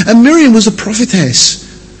 And Miriam was a prophetess.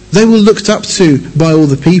 They were looked up to by all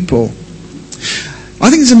the people. I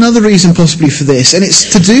think there's another reason possibly for this, and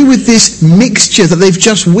it's to do with this mixture that they've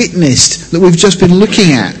just witnessed, that we've just been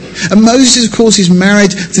looking at. And Moses, of course, is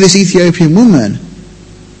married to this Ethiopian woman,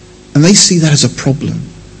 and they see that as a problem.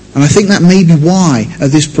 And I think that may be why,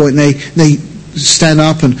 at this point, they stand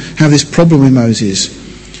up and have this problem with Moses.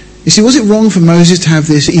 You see, was it wrong for Moses to have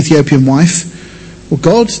this Ethiopian wife? Well,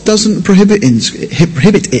 God doesn't prohibit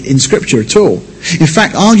it in Scripture at all. In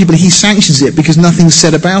fact, arguably, he sanctions it because nothing's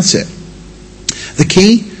said about it. The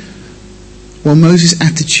key Well, Moses'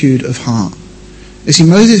 attitude of heart. You see,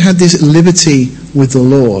 Moses had this liberty with the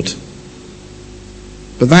Lord.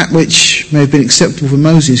 But that which may have been acceptable for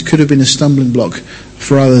Moses could have been a stumbling block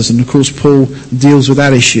for others. And of course, Paul deals with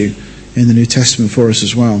that issue in the New Testament for us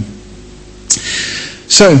as well.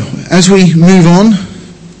 So, as we move on,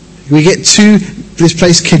 we get to this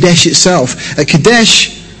place, Kadesh itself. At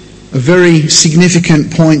Kadesh, a very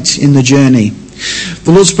significant point in the journey.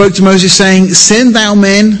 The Lord spoke to Moses saying, "Send thou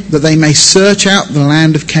men that they may search out the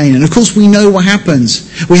land of Canaan." Of course, we know what happens.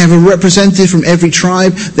 We have a representative from every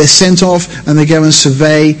tribe. They're sent off and they go and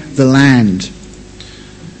survey the land.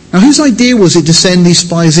 Now, whose idea was it to send these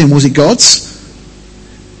spies in? Was it God's?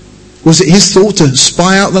 Was it his thought to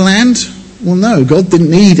spy out the land? Well, no. God didn't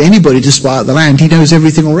need anybody to spy out the land. He knows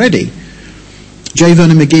everything already. J.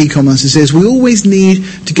 Vernon McGee comments and says, "We always need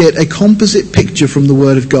to get a composite picture from the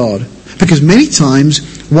Word of God. Because many times,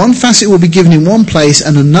 one facet will be given in one place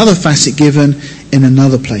and another facet given in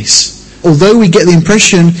another place. Although we get the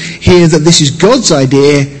impression here that this is God's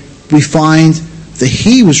idea, we find that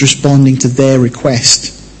he was responding to their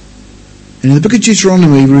request." And in the book of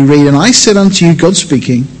Deuteronomy we read, "And I said unto you," God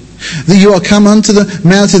speaking, "that you are come unto the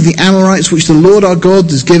mount of the Amorites, which the Lord our God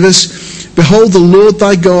does give us. Behold, the Lord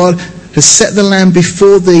thy God has set the land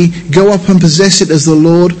before thee. Go up and possess it as the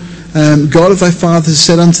Lord God of thy father has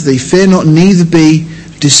said unto thee. Fear not, neither be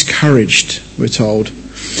discouraged," we're told.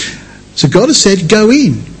 So God has said, go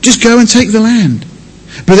in. Just go and take the land.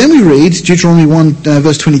 But then we read, Deuteronomy 1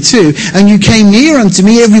 verse 22, "And you came near unto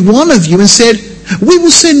me, every one of you, and said, We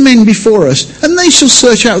will send men before us, and they shall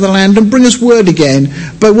search out the land and bring us word again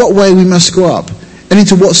by what way we must go up, and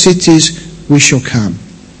into what cities we shall come."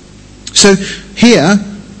 So here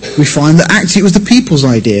we find that actually it was the people's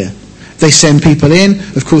idea. They send people in.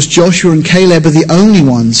 Of course, Joshua and Caleb are the only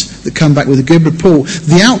ones that come back with a good report.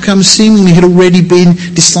 The outcome seemingly had already been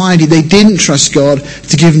decided. They didn't trust God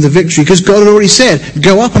to give them the victory because God had already said,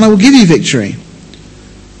 "Go up and I will give you victory."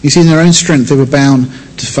 You see, in their own strength, they were bound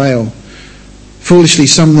to fail. Foolishly,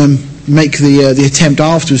 some of them make the attempt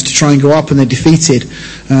afterwards to try and go up, and they're defeated.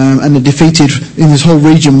 And they're defeated in this whole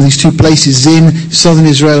region, these two places, Zin, southern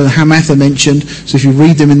Israel, and Hamath are mentioned. So if you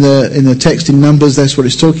read them in the text in Numbers, that's what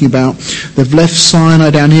it's talking about. They've left Sinai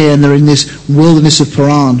down here, and they're in this wilderness of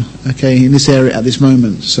Paran, okay, in this area at this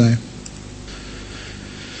moment. So, and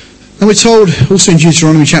we're told also in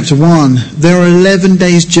Deuteronomy chapter 1, there are 11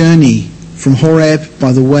 days' journey from Horeb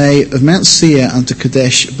by the way of Mount Seir unto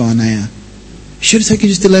Kadesh Barnea. It should have taken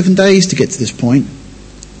just 11 days to get to this point.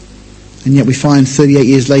 And yet we find 38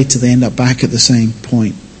 years later they end up back at the same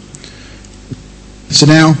point. So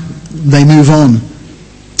now they move on.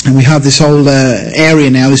 And we have this whole area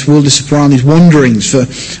now, this wilderness of Paran, these wanderings for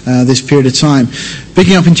this period of time.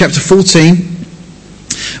 Picking up in chapter 14.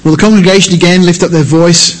 Well, the congregation again lift up their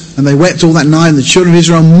voice, and they wept all that night, and the children of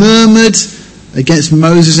Israel murmured against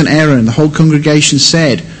Moses and Aaron. The whole congregation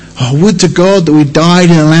said, "Oh, would to God that we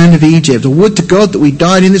died in the land of Egypt, or would to God that we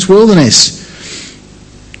died in this wilderness."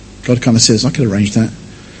 God kind of says, "I could arrange that.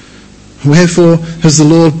 Wherefore has the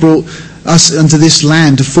Lord brought us unto this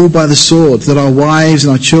land to fall by the sword, that our wives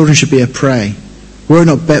and our children should be a prey? Were it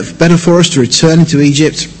not better for us to return into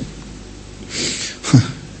Egypt?"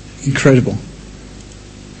 Incredible.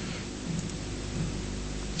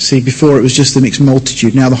 See, before it was just the mixed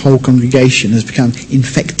multitude. Now the whole congregation has become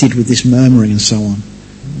infected with this murmuring and so on.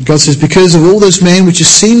 God says, "Because of all those men which have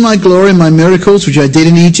seen my glory and my miracles which I did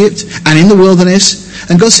in Egypt and in the wilderness,"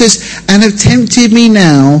 and God says, "and have tempted me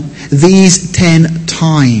now these 10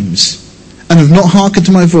 times, and have not hearkened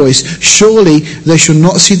to my voice, surely they shall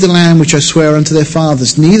not see the land which I swear unto their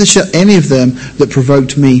fathers, neither shall any of them that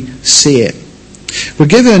provoked me see it." We're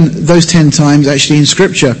given those 10 times actually in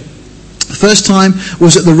Scripture. The first time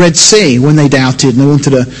was at the Red Sea when they doubted and they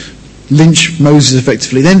wanted to lynch Moses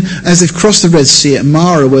effectively. Then as they've crossed the Red Sea at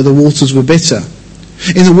Marah where the waters were bitter.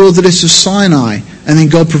 In the wilderness of Sinai, and then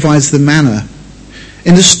God provides the manna.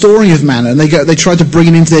 In the storing of manna, and they tried to bring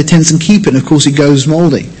it into their tents and keep it, and of course it goes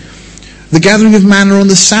mouldy. The gathering of manna on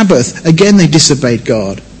the Sabbath, again they disobeyed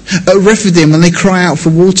God. At Rephidim, when they cry out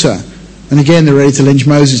for water, and again they're ready to lynch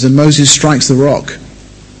Moses, and Moses strikes the rock.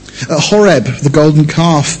 At Horeb, the golden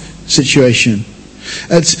calf situation.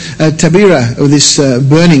 At Tabirah, or this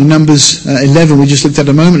burning, Numbers 11 we just looked at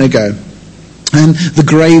a moment ago. And the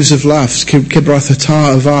graves of Luz, Kibroth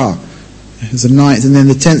Hattaavah, the ninth, and then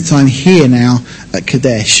the 10th time here now at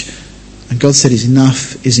Kadesh. And God said,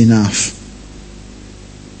 enough is enough.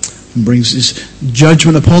 And brings this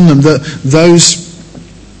judgment upon them, that those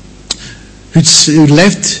who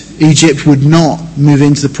left Egypt would not move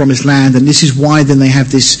into the promised land, and this is why then they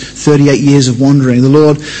have this 38 years of wandering. The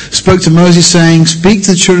Lord spoke to Moses, saying, "Speak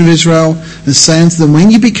to the children of Israel and say unto them,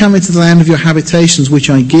 when you be come into the land of your habitations, which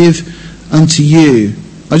I give unto you."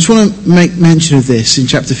 I just want to make mention of this in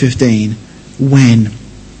chapter 15. When?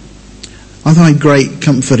 I find great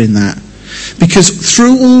comfort in that. Because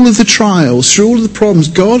through all of the trials, through all of the problems,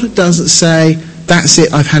 God doesn't say, "That's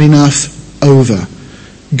it, I've had enough, over."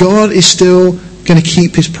 God is still going to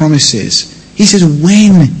keep his promises. He says,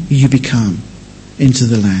 when you become into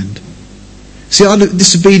the land. See, our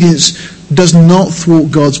disobedience does not thwart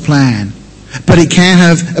God's plan, but it can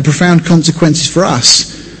have a profound consequences for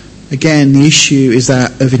us. Again, the issue is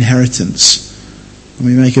that of inheritance. And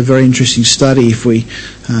we make a very interesting study if we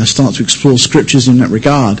start to explore scriptures in that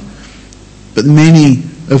regard. But many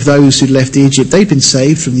of those who left Egypt, they'd been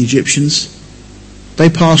saved from the Egyptians. They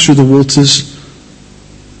passed through the waters,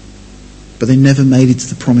 but they never made it to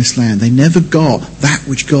the promised land. They never got that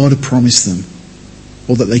which God had promised them,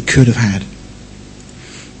 or that they could have had.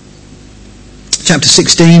 Chapter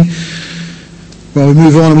 16, well, we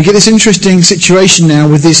move on, and we get this interesting situation now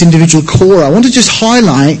with this individual Korah. I want to just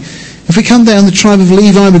highlight, if we come down the tribe of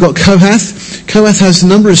Levi, we've got Kohath. Kohath has a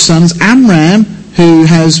number of sons. Amram, who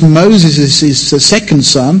has Moses as his second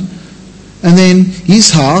son, and then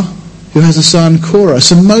Izhar, who has a son, Korah.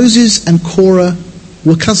 So Moses and Korah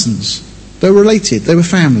were cousins. They were related. They were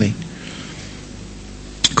family.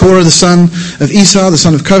 Korah, the son of Izhar, the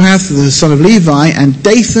son of Kohath, the son of Levi, and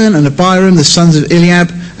Dathan and Abiram, the sons of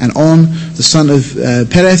Eliab, and On, the son of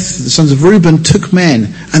Pereth, the sons of Reuben, took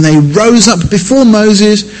men, and they rose up before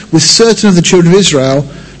Moses with certain of the children of Israel,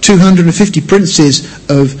 250 princes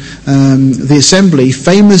of the assembly,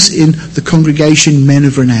 famous in the congregation, men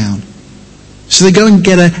of renown. So they go and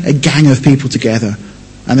get a gang of people together,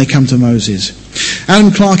 and they come to Moses.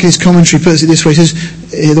 Adam Clark in his commentary puts it this way. He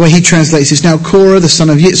says, the way he translates this, now Korah, the son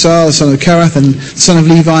of Yitzhar, the son of Kohath, and the son of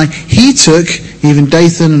Levi, he took even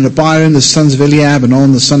Dathan and Abiram, the sons of Eliab, and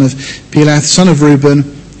On, the son of Pelath, son of Reuben,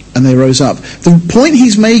 and they rose up. The point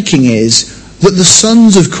he's making is that the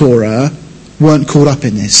sons of Korah weren't caught up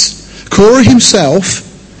in this. Korah himself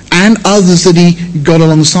and others that he got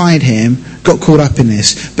alongside him got caught up in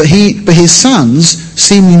this. But his sons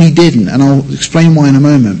seemingly didn't, and I'll explain why in a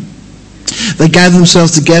moment. They gathered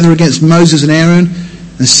themselves together against Moses and Aaron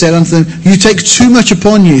and said unto them, "You take too much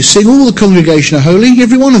upon you, seeing all the congregation are holy,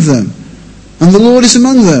 every one of them, and the Lord is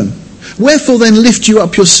among them. Wherefore then lift you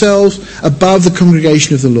up yourselves above the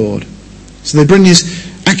congregation of the Lord." So they bring this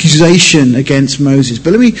accusation against Moses.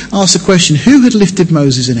 But let me ask the question, who had lifted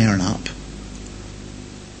Moses and Aaron up?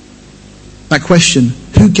 That question,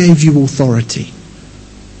 who gave you authority?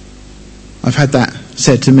 I've had that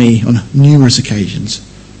said to me on numerous occasions.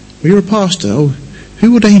 Well, you're a pastor. Oh,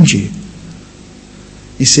 who ordained you?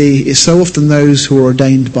 You see, it's so often those who are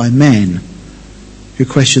ordained by men who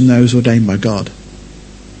question those ordained by God.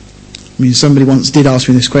 I mean, somebody once did ask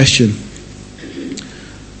me this question.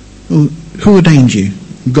 Well, who ordained you?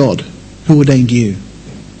 God. Who ordained you?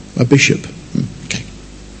 A bishop. Okay.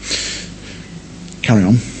 Carry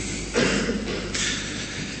on.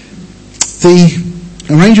 The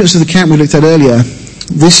arrangements of the camp we looked at earlier,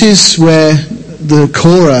 this is where the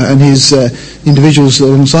Korah and his individuals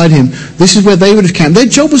alongside him, this is where they would have camped. Their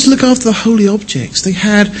job was to look after the holy objects. They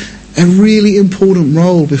had a really important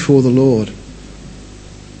role before the Lord.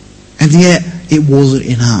 And yet, it wasn't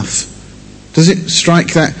enough. Does it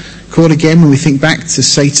strike that chord again when we think back to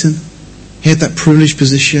Satan? He had that privileged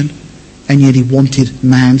position, and yet he wanted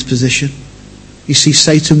man's position. You see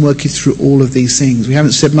Satan working through all of these things. We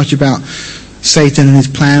haven't said much about Satan and his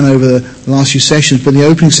plan over the last few sessions, but in the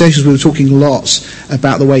opening sessions we were talking lots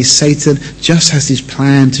about the way Satan just has this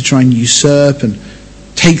plan to try and usurp and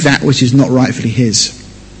take that which is not rightfully his.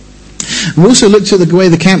 We also looked at the way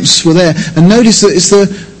the camps were there, and noticed that it's the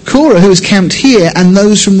Korah who was camped here and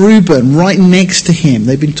those from Reuben right next to him.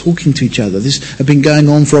 They've been talking to each other. This had been going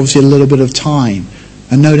on for obviously a little bit of time,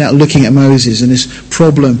 and no doubt looking at Moses, and this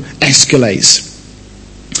problem escalates.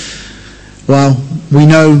 Well, we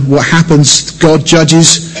know what happens. God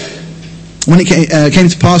judges. When it came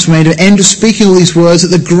to pass, we made an end of speaking all these words,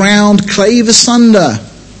 that the ground clave asunder,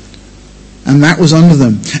 and that was under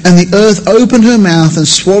them. And the earth opened her mouth and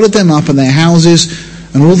swallowed them up and their houses,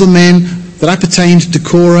 and all the men that appertained to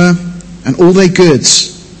Korah, and all their goods.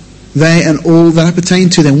 They and all that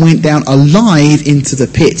appertained to them went down alive into the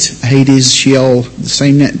pit. Hades, Sheol, the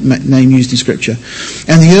same name used in Scripture.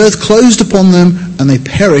 And the earth closed upon them, and they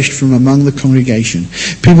perished from among the congregation.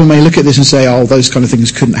 People may look at this and say, oh, those kind of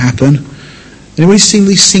things couldn't happen. Anybody seen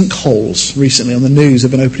these sinkholes recently on the news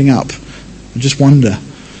have been opening up? I just wonder.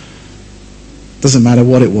 Doesn't matter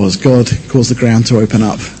what it was. God caused the ground to open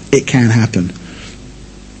up. It can happen.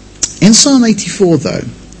 In Psalm 84, though,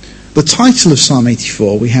 the title of Psalm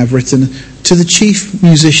 84 we have written, "To the chief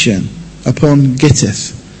musician upon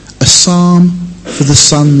Gittith, a psalm for the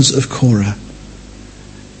sons of Korah."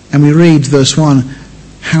 And we read verse 1,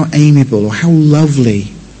 "How amiable," or "how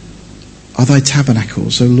lovely are thy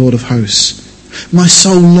tabernacles, O Lord of hosts. My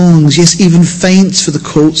soul longs, yes, even faints for the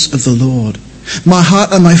courts of the Lord. My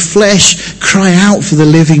heart and my flesh cry out for the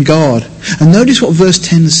living God." And notice what verse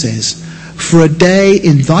 10 says, "For a day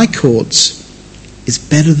in thy courts is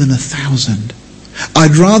better than 1,000.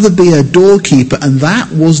 I'd rather be a doorkeeper," and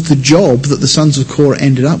that was the job that the sons of Korah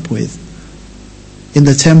ended up with. In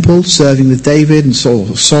the temple, serving with David and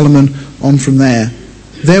Solomon on from there.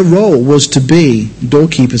 Their role was to be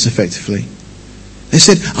doorkeepers, effectively. They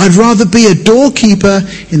said, "I'd rather be a doorkeeper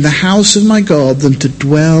in the house of my God than to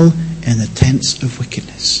dwell in the tents of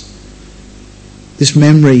wickedness." This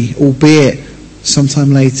memory, albeit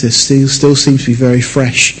sometime later, still seems to be very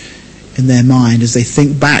fresh in their mind as they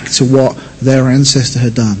think back to what their ancestor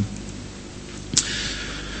had done.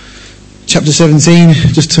 Chapter 17,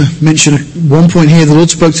 just to mention one point here, the Lord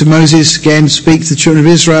spoke to Moses, again, speak to the children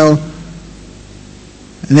of Israel,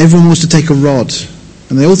 and everyone was to take a rod.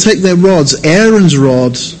 And they all take their rods. Aaron's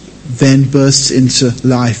rod then bursts into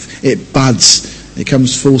life. It buds. It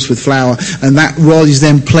comes forth with flower. And that rod is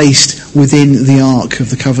then placed within the Ark of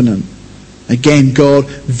the Covenant. Again, God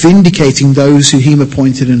vindicating those who He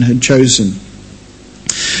appointed and had chosen.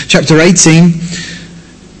 Chapter 18,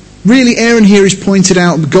 really Aaron here is pointed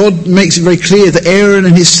out. God makes it very clear that Aaron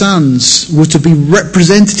and his sons were to be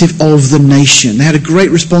representative of the nation. They had a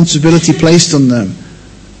great responsibility placed on them.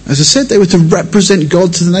 As I said, they were to represent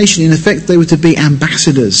God to the nation. In effect, they were to be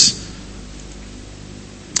ambassadors.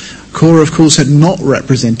 Korah, of course, had not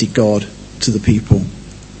represented God to the people.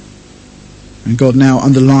 And God now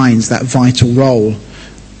underlines that vital role.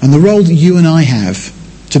 And the role that you and I have,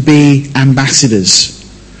 to be ambassadors.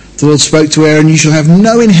 The Lord spoke to Aaron, "You shall have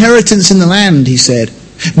no inheritance in the land," He said.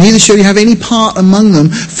 "Neither shall you have any part among them,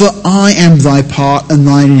 for I am thy part and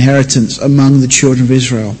thine inheritance among the children of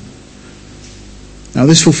Israel." Now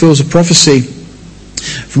this fulfills a prophecy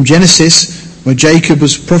from Genesis, where Jacob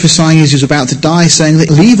was prophesying as he was about to die, saying that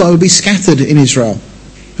Levi would be scattered in Israel.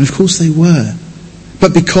 And of course they were.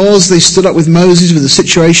 But because they stood up with Moses with the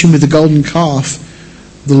situation with the golden calf,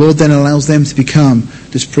 the Lord then allows them to become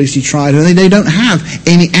this priestly tribe. And they don't have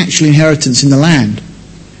any actual inheritance in the land.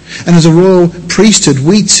 And as a royal priesthood,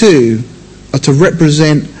 we too are to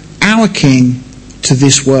represent our king to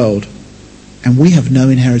this world. And we have no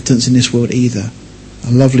inheritance in this world either.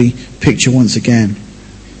 A lovely picture once again.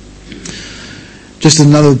 Just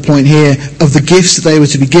another point here of the gifts that they were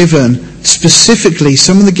to be given. Specifically,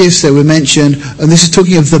 some of the gifts that were mentioned, and this is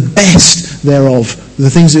talking of the best thereof, the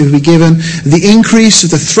things that would be given. The increase of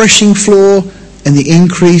the threshing floor and the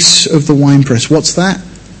increase of the winepress. What's that?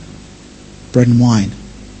 Bread and wine.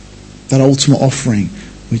 That ultimate offering.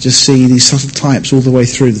 We just see these subtle types all the way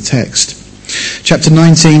through the text. Chapter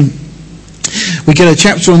 19. We get a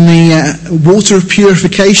chapter on the water of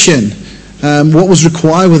purification. What was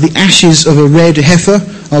required were the ashes of a red heifer.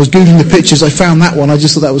 I was googling the pictures, I found that one, I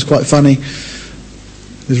just thought that was quite funny.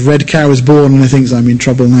 This red cow was born and I think I'm in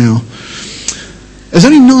trouble now. There's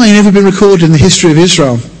only 9 ever been recorded in the history of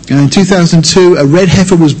Israel. In 2002 a red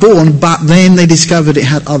heifer was born, but then they discovered it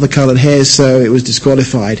had other coloured hairs, so it was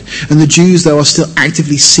disqualified. And the Jews, though, are still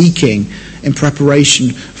actively seeking in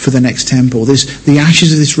preparation for the next temple. The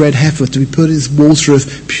ashes of this red heifer to be put in this water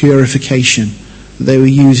of purification that they were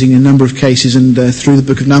using in a number of cases, and through the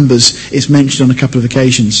book of Numbers it's mentioned on a couple of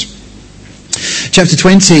occasions. Chapter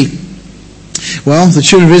 20, well, the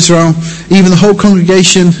children of Israel, even the whole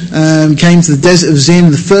congregation came to the desert of Zin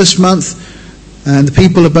in the first month, and the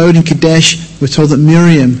people abode in Kadesh. We're told that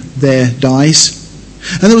Miriam there dies.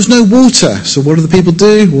 And there was no water. So what do the people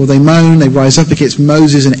do? Well, they moan, they rise up against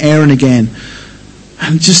Moses and Aaron again.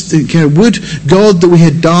 And just, would God that we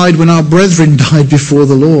had died when our brethren died before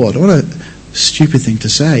the Lord. What a stupid thing to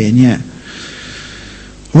say, and yet.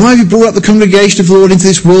 Why have you brought up the congregation of the Lord into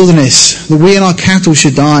this wilderness, that we and our cattle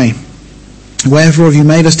should die? Wherefore have you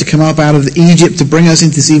made us to come up out of Egypt to bring us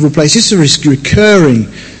into this evil place? This is a recurring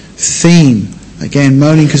theme. Again,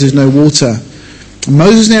 moaning because there's no water. And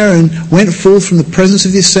Moses and Aaron went forth from the presence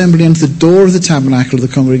of the assembly unto the door of the tabernacle of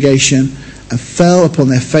the congregation, and fell upon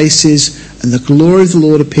their faces, and the glory of the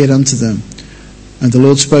Lord appeared unto them. And the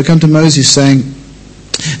Lord spoke unto Moses, saying,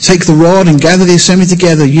 Take the rod and gather the assembly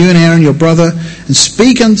together, you and Aaron your brother, and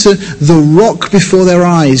speak unto the rock before their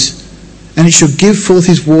eyes, and it shall give forth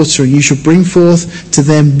his water, and you shall bring forth to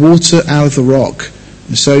them water out of the rock.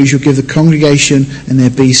 And so you shall give the congregation and their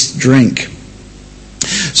beasts drink.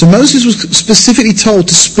 So Moses was specifically told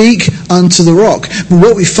to speak unto the rock. But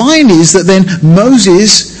what we find is that then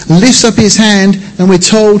Moses lifts up his hand, and we're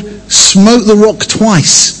told, smote the rock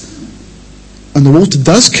twice. And the water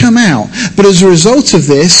does come out. But as a result of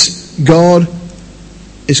this, God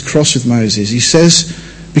is cross with Moses. He says,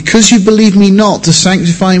 because you believe me not to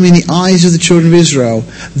sanctify me in the eyes of the children of Israel,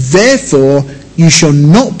 therefore you shall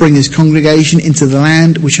not bring this congregation into the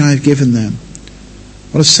land which I have given them.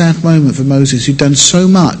 What a sad moment for Moses, who'd done so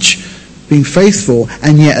much, being faithful,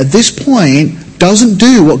 and yet at this point doesn't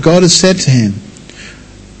do what God had said to him.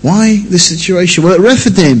 Why this situation? Well, at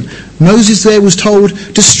Rephidim, Moses there was told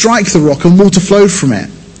to strike the rock and water flowed from it.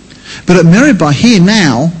 But at Meribah, here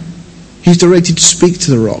now, he's directed to speak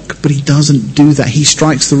to the rock, but he doesn't do that. He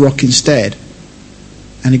strikes the rock instead.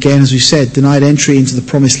 And again, as we said, denied entry into the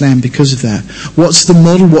promised land because of that. What's the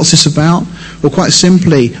model? What's this about? Well, quite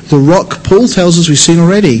simply, the rock, Paul tells us, we've seen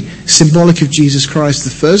already, symbolic of Jesus Christ.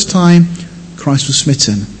 The first time, Christ was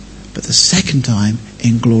smitten, but the second time,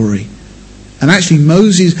 in glory. And actually,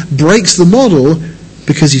 Moses breaks the model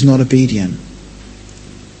because he's not obedient.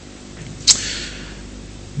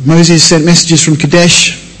 Moses sent messages from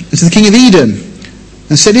Kadesh to the king of Edom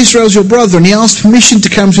and said, Israel's your brother. And he asked permission to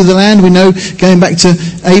come through the land. We know, going back to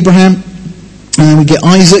Abraham, and we get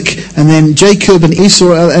Isaac, and then Jacob and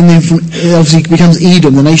Esau, and then obviously becomes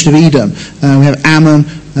Edom, the nation of Edom. We have Ammon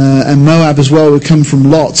and Moab as well, who come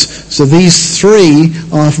from Lot. So these three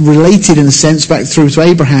are related in a sense back through to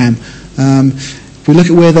Abraham. If we look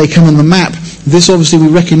at where they come on the map, this obviously we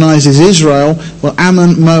recognise as Israel. Well,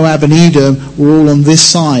 Ammon, Moab and Edom were all on this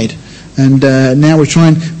side. And now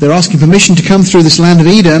they're asking permission to come through this land of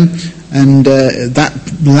Edom, and that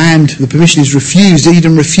land, the permission is refused.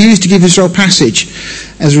 Edom refused to give Israel passage.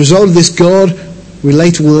 As a result of this, God will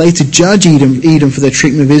later judge Edom for their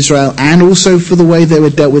treatment of Israel, and also for the way they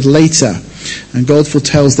were dealt with later. And God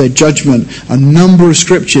foretells their judgment. A number of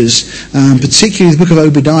scriptures, particularly the book of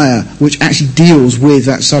Obadiah, which actually deals with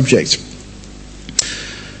that subject.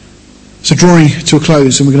 So drawing to a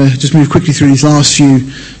close, and we're going to just move quickly through these last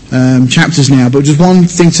few chapters now, but just one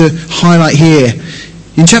thing to highlight here.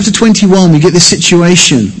 In chapter 21 we get this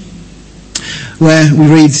situation where we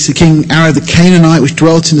read the King Arad the Canaanite, which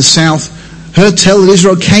dwelt in the south, heard tell that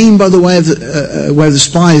Israel came by the way of the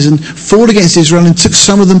spies and fought against Israel and took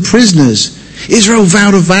some of them prisoners. Israel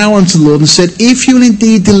vowed a vow unto the Lord and said, if you will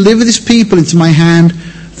indeed deliver this people into my hand,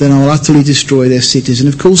 then I will utterly destroy their cities.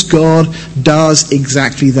 And of course God does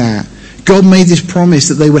exactly that. God made this promise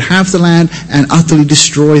that they would have the land and utterly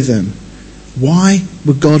destroy them. Why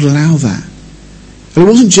would God allow that? But it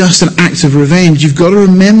wasn't just an act of revenge. You've got to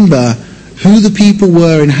remember who the people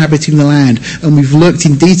were inhabiting the land. And we've looked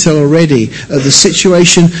in detail already at the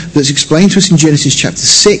situation that's explained to us in Genesis chapter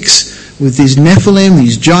 6 with these Nephilim,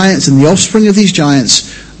 these giants, and the offspring of these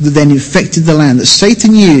giants that then infected the land, that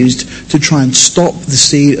Satan used to try and stop the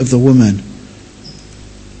seed of the woman.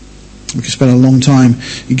 We could spend a long time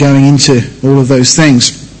going into all of those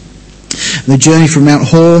things. The journey from Mount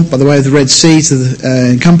Hor by the way of the Red Sea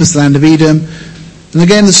to encompass the land of Edom. And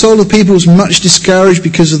again, the soul of the people was much discouraged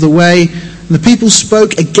because of the way. And the people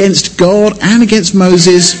spoke against God and against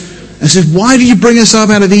Moses and said, why did you bring us up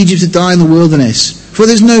out of Egypt to die in the wilderness? For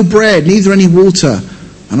there's no bread, neither any water,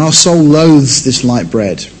 and our soul loathes this light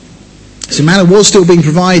bread. So manna was still being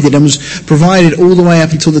provided, and was provided all the way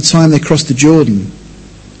up until the time they crossed the Jordan.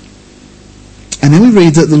 And then we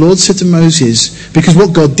read that the Lord said to Moses, because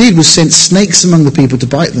what God did was send snakes among the people to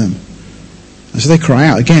bite them. And so they cry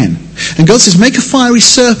out again. And God says, make a fiery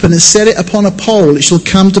serpent and set it upon a pole. It shall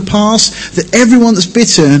come to pass that everyone that's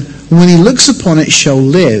bitten, when he looks upon it, shall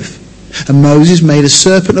live. And Moses made a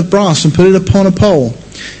serpent of brass and put it upon a pole.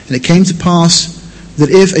 And it came to pass that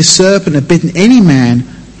if a serpent had bitten any man,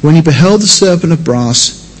 when he beheld the serpent of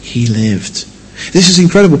brass, he lived. This is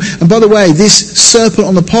incredible. And by the way, this serpent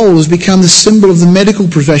on the pole has become the symbol of the medical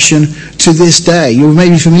profession to this day. You're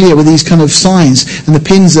maybe familiar with these kind of signs and the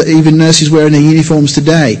pins that even nurses wear in their uniforms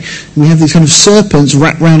today. We have these kind of serpents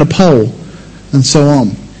wrapped around a pole and so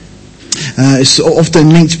on. It's often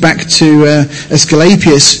linked back to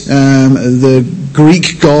Asclepius, the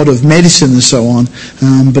Greek god of medicine and so on,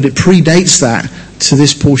 but it predates that to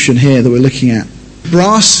this portion here that we're looking at.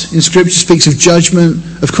 Brass in Scripture speaks of judgment.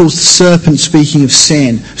 Of course, the serpent speaking of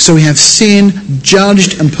sin. So we have sin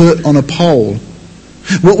judged and put on a pole.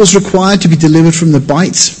 What was required to be delivered from the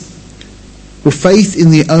bite? Well, faith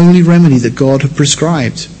in the only remedy that God had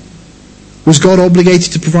prescribed. Was God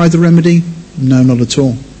obligated to provide the remedy? No, not at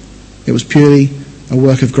all. It was purely a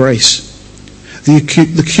work of grace.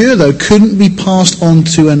 The cure, though, couldn't be passed on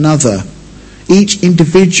to another. Each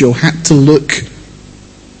individual had to look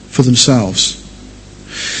for themselves.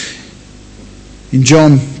 In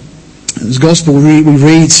John's Gospel, we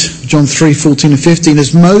read John 3:14 and 15,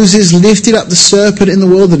 as Moses lifted up the serpent in the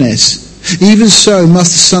wilderness, even so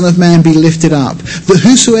must the Son of Man be lifted up, that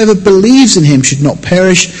whosoever believes in him should not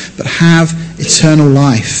perish, but have eternal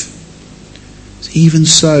life. Even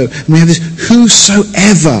so, and we have this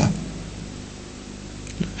whosoever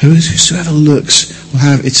looks will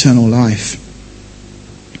have eternal life.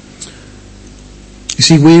 You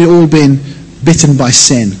see, we've all been bitten by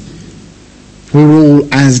sin. We're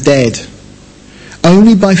all as dead.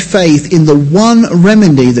 Only by faith in the one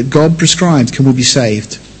remedy that God prescribes can we be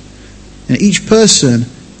saved. And each person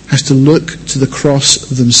has to look to the cross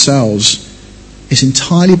themselves. It's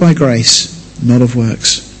entirely by grace, not of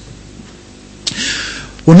works.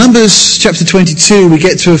 Well, Numbers chapter 22, we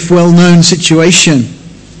get to a well-known situation.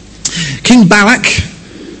 King Balak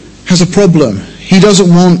has a problem. He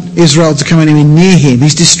doesn't want Israel to come anywhere near him.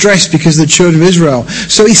 He's distressed because of the children of Israel.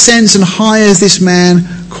 So he sends and hires this man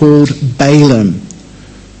called Balaam.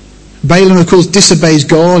 Balaam, of course, disobeys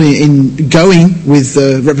God in going with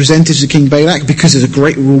the representatives of King Balak because there's a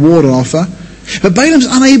great reward on offer. But Balaam's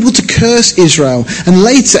unable to curse Israel, and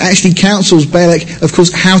later actually counsels Balak, of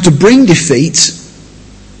course, how to bring defeat.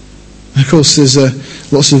 Of course, there's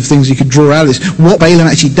lots of things you could draw out of this. What Balaam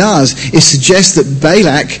actually does is suggest that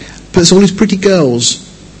Balak puts all his pretty girls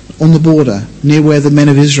on the border near where the men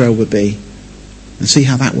of Israel would be. And see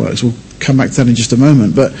how that works. We'll come back to that in just a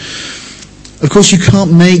moment. But, of course, you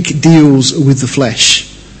can't make deals with the flesh.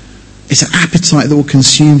 It's an appetite that will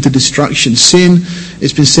consume to destruction. Sin,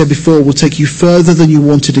 it's been said before, will take you further than you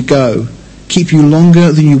wanted to go, keep you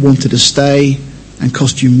longer than you wanted to stay, and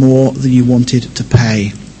cost you more than you wanted to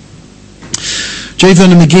pay. J.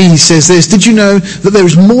 Vernon McGee says this: did you know that there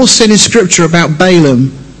is more said in Scripture about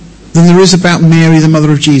Balaam than there is about Mary, the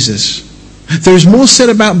mother of Jesus? There is more said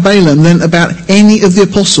about Balaam than about any of the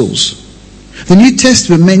apostles. The New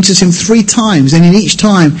Testament mentions him 3 times, and in each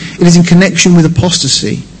time it is in connection with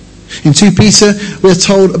apostasy. In 2 Peter, we are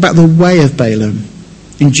told about the way of Balaam.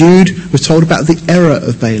 In Jude, we're told about the error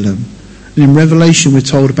of Balaam. And in Revelation, we're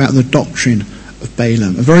told about the doctrine of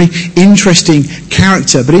Balaam. A very interesting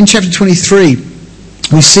character. But in chapter 23,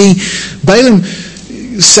 we see Balaam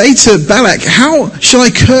say to Balak, how shall I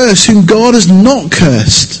curse whom God has not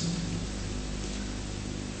cursed?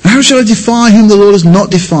 How shall I defy whom the Lord has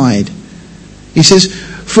not defied? He says,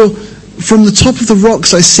 for from the top of the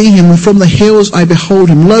rocks I see him, and from the hills I behold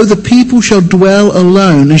him. Lo, the people shall dwell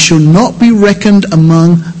alone, and shall not be reckoned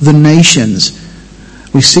among the nations.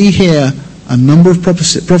 We see here a number of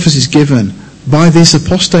prophecies given by this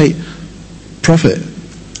apostate prophet.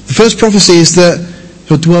 The first prophecy is that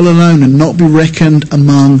he'll dwell alone and not be reckoned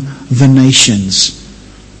among the nations.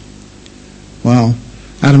 Well,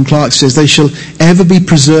 Adam Clark says they shall ever be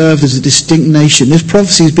preserved as a distinct nation. This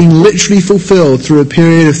prophecy has been literally fulfilled through a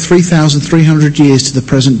period of 3,300 years to the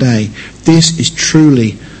present day. This is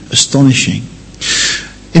truly astonishing.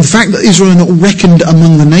 In fact, that Israel are not reckoned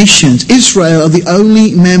among the nations. Israel are the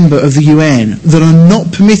only member of the UN that are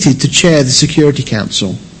not permitted to chair the Security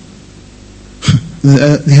Council.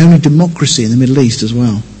 The only democracy in the Middle East as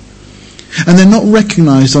well. And they're not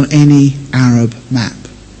recognised on any Arab map.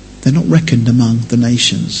 They're not reckoned among the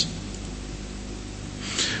nations.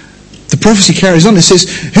 The prophecy carries on. It says,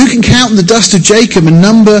 who can count the dust of Jacob and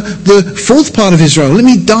number the 4th part of Israel? Let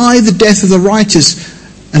me die the death of the righteous,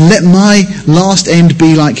 and let my last end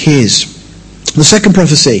be like his. The second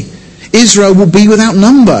prophecy, Israel will be without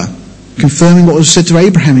number, confirming what was said to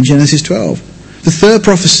Abraham in Genesis 12. The third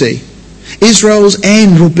prophecy, Israel's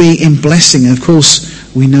end will be in blessing, and of course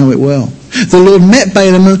we know it well. The Lord met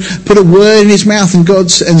Balaam and put a word in his mouth,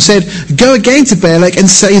 and said, go again to Balak and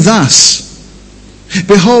say thus,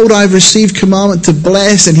 behold, I have received commandment to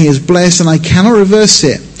bless, and he has blessed, and I cannot reverse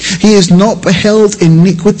it. He has not beheld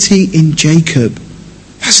iniquity in Jacob.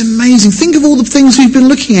 That's amazing. Think of all the things we've been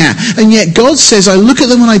looking at, and yet God says, I look at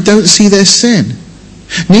them and I don't see their sin.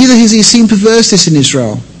 Neither has he seen perverseness in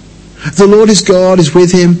Israel. The Lord his God is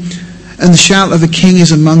with him, and the shout of a king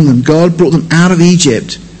is among them. God brought them out of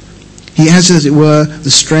Egypt. He has, as it were,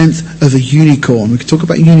 the strength of a unicorn. We could talk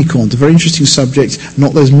about unicorns, a very interesting subject,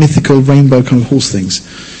 not those mythical rainbow kind of horse things.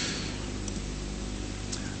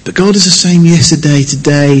 But God is the same yesterday,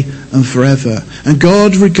 today, and forever. And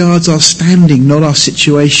God regards our standing, not our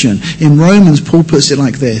situation. In Romans, Paul puts it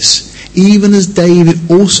like this: even as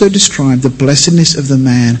David also described the blessedness of the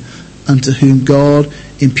man unto whom God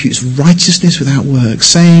imputes righteousness without works,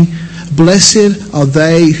 saying, blessed are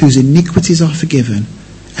they whose iniquities are forgiven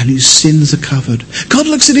and whose sins are covered. God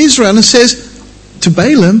looks at Israel and says to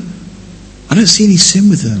Balaam, I don't see any sin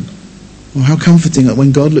with them. Well, how comforting that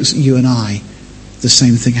when God looks at you and I, the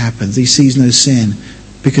same thing happens. He sees no sin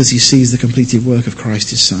because he sees the completed work of Christ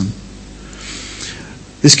his Son.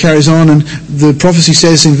 This carries on, and the prophecy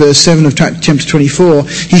says in verse 7 of chapter 24,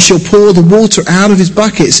 he shall pour the water out of his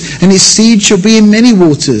buckets, and his seed shall be in many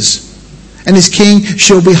waters. And his king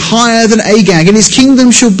shall be higher than Agag, and his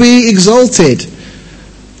kingdom shall be exalted.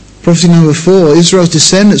 Prophecy number 4, Israel's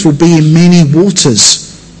descendants will be in many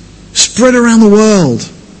waters, spread around the world.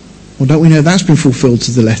 Well, don't we know that's been fulfilled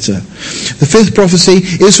to the letter? The 5th prophecy,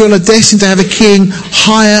 Israel are destined to have a king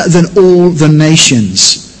higher than all the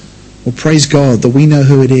nations. Well, praise God that we know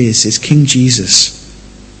who it is. It's King Jesus.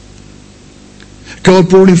 God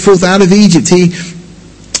brought him forth out of Egypt. He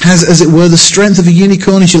has, as it were, the strength of a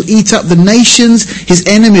unicorn. He shall eat up the nations, his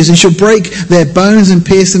enemies, and shall break their bones and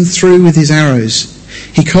pierce them through with his arrows.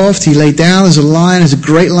 He coughed, he lay down as a lion, as a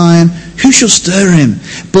great lion. Who shall stir him?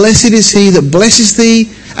 Blessed is he that blesses thee,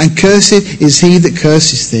 and cursed is he that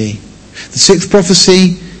curses thee. The 6th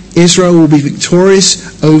prophecy, Israel will be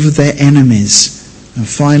victorious over their enemies. And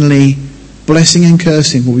finally, blessing and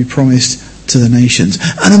cursing will be promised to the nations.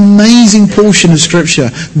 An amazing portion of Scripture,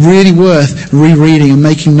 really worth rereading and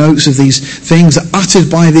making notes of these things uttered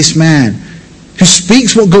by this man, who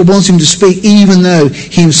speaks what God wants him to speak, even though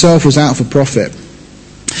he himself was out for profit.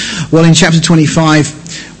 Well, in chapter 25,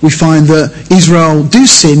 we find that Israel do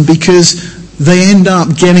sin because they end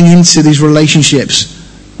up getting into these relationships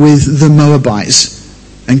with the Moabites.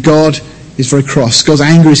 And God is very cross. God's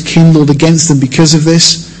anger is kindled against them because of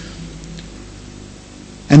this.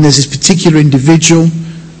 And there's this particular individual,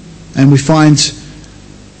 and we find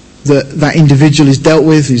that individual is dealt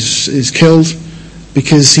with, is killed,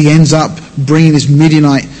 because he ends up bringing this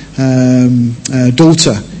Midianite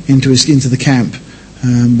daughter into the camp.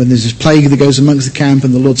 And there's this plague that goes amongst the camp,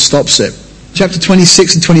 and the Lord stops it. Chapter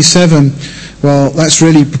 26 and 27, well, that's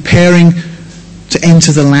really preparing to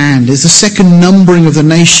enter the land. It's the second numbering of the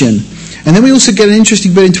nation. And then we also get an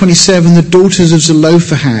interesting bit in 27, the daughters of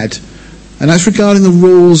Zelophehad. And that's regarding the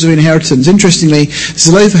rules of inheritance. Interestingly,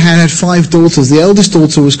 Zelophehad had 5 daughters. The eldest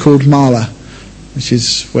daughter was called Mahlah, which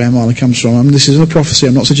is where Mahlah comes from. I mean, this isn't a prophecy.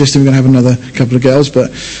 I'm not suggesting we're going to have another couple of girls,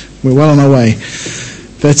 but we're well on our way.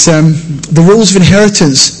 But the rules of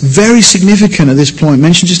inheritance, very significant at this point.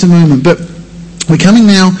 Mentioned just a moment. But we're coming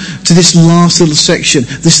now to this last little section.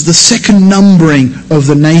 This is the second numbering of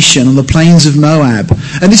the nation on the plains of Moab.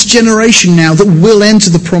 And this generation now that will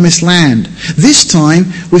enter the promised land. This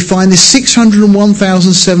time we find this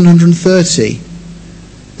 601,730.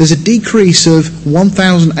 There's a decrease of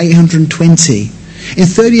 1,820. In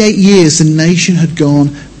 38 years the nation had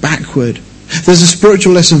gone backward. There's a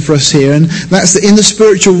spiritual lesson for us here, and that's that in the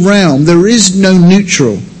spiritual realm there is no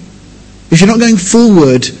neutral. If you're not going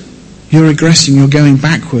forward, you're regressing, you're going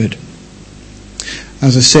backward.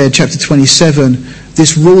 As I said, chapter 27,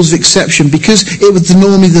 this rules of exception, because it was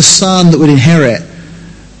normally the son that would inherit.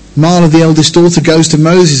 Mahlah, the eldest daughter, goes to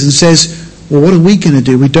Moses and says, well, what are we going to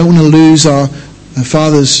do? We don't want to lose our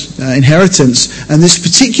father's inheritance. And this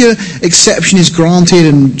particular exception is granted,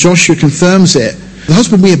 and Joshua confirms it. The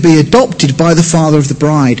husband will be adopted by the father of the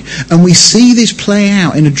bride. And we see this play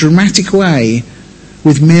out in a dramatic way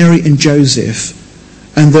with Mary and Joseph.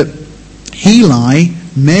 And that Heli,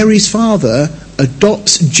 Mary's father,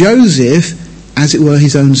 adopts Joseph as it were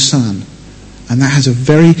his own son. And that has a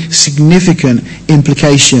very significant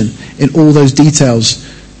implication in all those details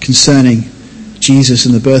concerning Jesus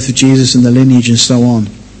and the birth of Jesus and the lineage and so on.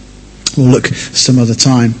 We'll look some other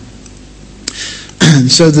time. And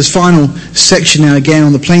so this final section now again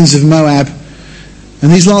on the plains of Moab.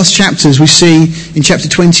 And these last chapters we see in chapter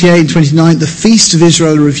 28 and 29, the feasts of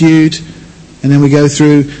Israel are reviewed. And then we go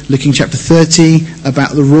through looking chapter 30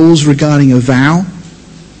 about the rules regarding a vow.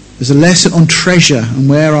 There's a lesson on treasure and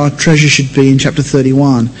where our treasure should be in chapter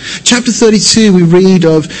 31. Chapter 32 we read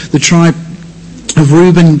of the tribe of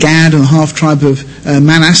Reuben, Gad and the half tribe of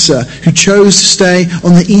Manasseh who chose to stay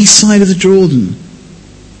on the east side of the Jordan.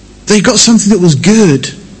 They got something that was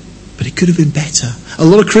good, but it could have been better. A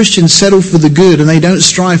lot of Christians settle for the good and they don't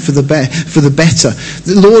strive for the better.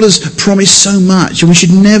 The Lord has promised so much, and we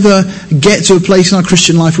should never get to a place in our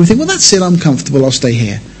Christian life where we think, well, that's it, I'm comfortable, I'll stay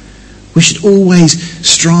here. We should always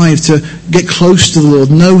strive to get close to the Lord,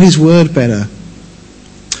 know His Word better.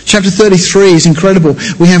 Chapter 33 is incredible.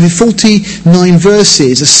 We have in 49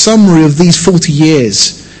 verses a summary of these 40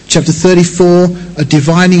 years. Chapter 34, a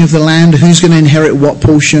dividing of the land, who's going to inherit what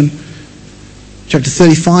portion. Chapter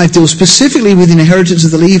 35 deals specifically with the inheritance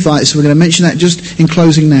of the Levites, so we're going to mention that just in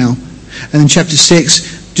closing now. And then chapter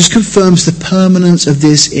 6 just confirms the permanence of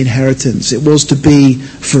this inheritance. It was to be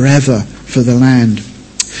forever for the land.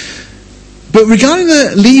 But regarding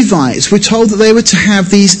the Levites, we're told that they were to have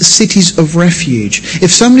these cities of refuge.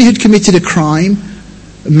 If somebody had committed a crime,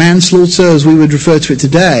 manslaughter as we would refer to it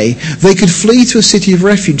today, they could flee to a city of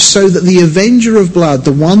refuge so that the avenger of blood,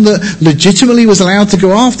 the one that legitimately was allowed to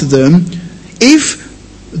go after them, if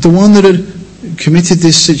the one that had committed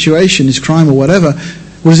this situation, this crime or whatever,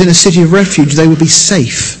 was in a city of refuge, they would be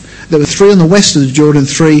safe. There were 3 on the west of the Jordan,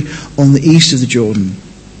 3 on the east of the Jordan.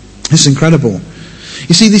 It's incredible.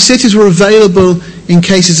 You see, these cities were available in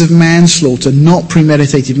cases of manslaughter, not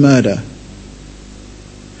premeditated murder.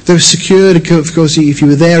 They were secured, of course, if you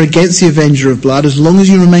were there against the avenger of blood, as long as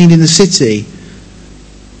you remained in the city.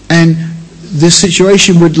 And this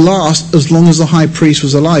situation would last as long as the high priest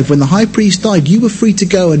was alive. When the high priest died, you were free to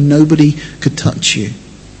go and nobody could touch you.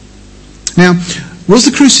 Now, was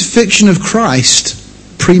the crucifixion of Christ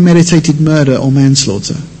premeditated murder or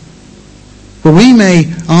manslaughter? Well, we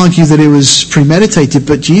may argue that it was premeditated,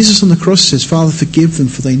 but Jesus on the cross says, Father, forgive them,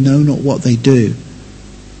 for they know not what they do.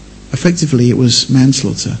 Effectively, it was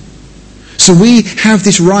manslaughter. So we have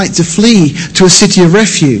this right to flee to a city of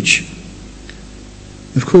refuge.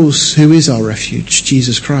 Of course, who is our refuge?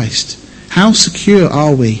 Jesus Christ. How secure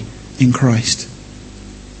are we in Christ?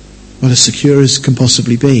 Well, as secure as can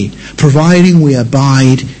possibly be, providing we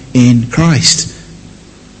abide in Christ.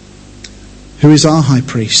 Who is our high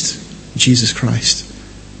priest? Jesus Christ.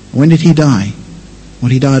 When did he die?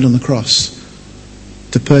 Well, he died on the cross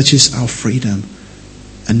to purchase our freedom.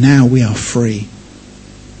 And now we are free.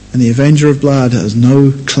 And the avenger of blood has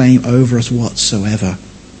no claim over us whatsoever.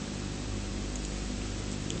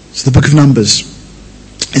 So the book of Numbers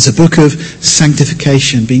is a book of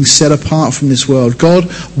sanctification, being set apart from this world. God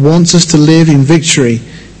wants us to live in victory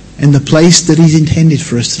in the place that he's intended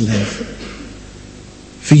for us to live.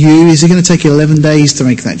 For you, is it going to take 11 days to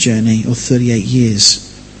make that journey, or 38 years?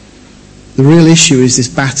 The real issue is this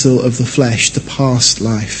battle of the flesh, the past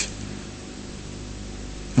life.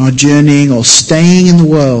 Our journeying or staying in the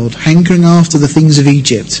world, hankering after the things of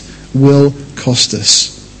Egypt, will cost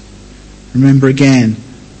us. Remember again,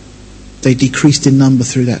 they decreased in number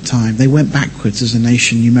through that time. They went backwards as a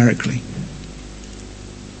nation numerically.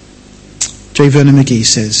 J. Vernon McGee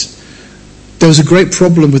says, there was a great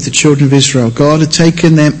problem with the children of Israel. God had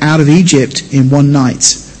taken them out of Egypt in one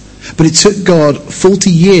night. But it took God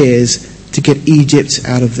 40 years to get Egypt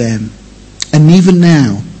out of them. And even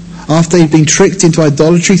now, after they've been tricked into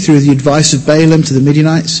idolatry through the advice of Balaam to the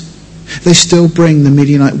Midianites, they still bring the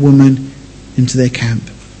Midianite woman into their camp.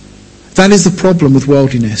 That is the problem with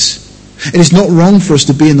worldliness. It is not wrong for us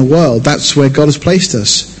to be in the world. That's where God has placed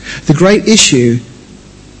us. The great issue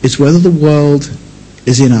is whether the world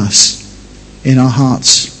is in us, in our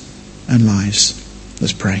hearts and lives.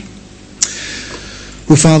 Let's pray.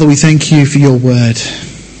 Well, Father, we thank you for your word.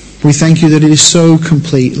 We thank you that it is so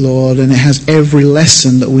complete, Lord, and it has every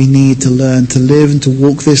lesson that we need to learn to live and to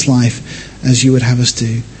walk this life as you would have us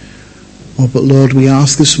do. Oh, but Lord, we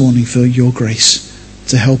ask this morning for your grace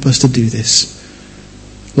to help us to do this.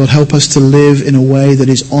 Lord, help us to live in a way that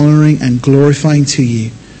is honouring and glorifying to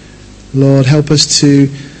you. Lord, help us to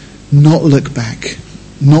not look back,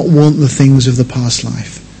 not want the things of the past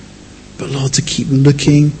life, but Lord, to keep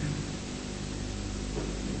looking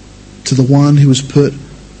to the one who was put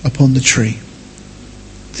upon the tree,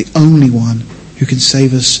 the only one who can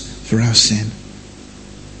save us for our sin.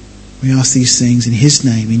 We ask these things in his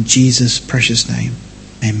name, in Jesus' precious name.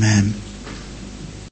 Amen.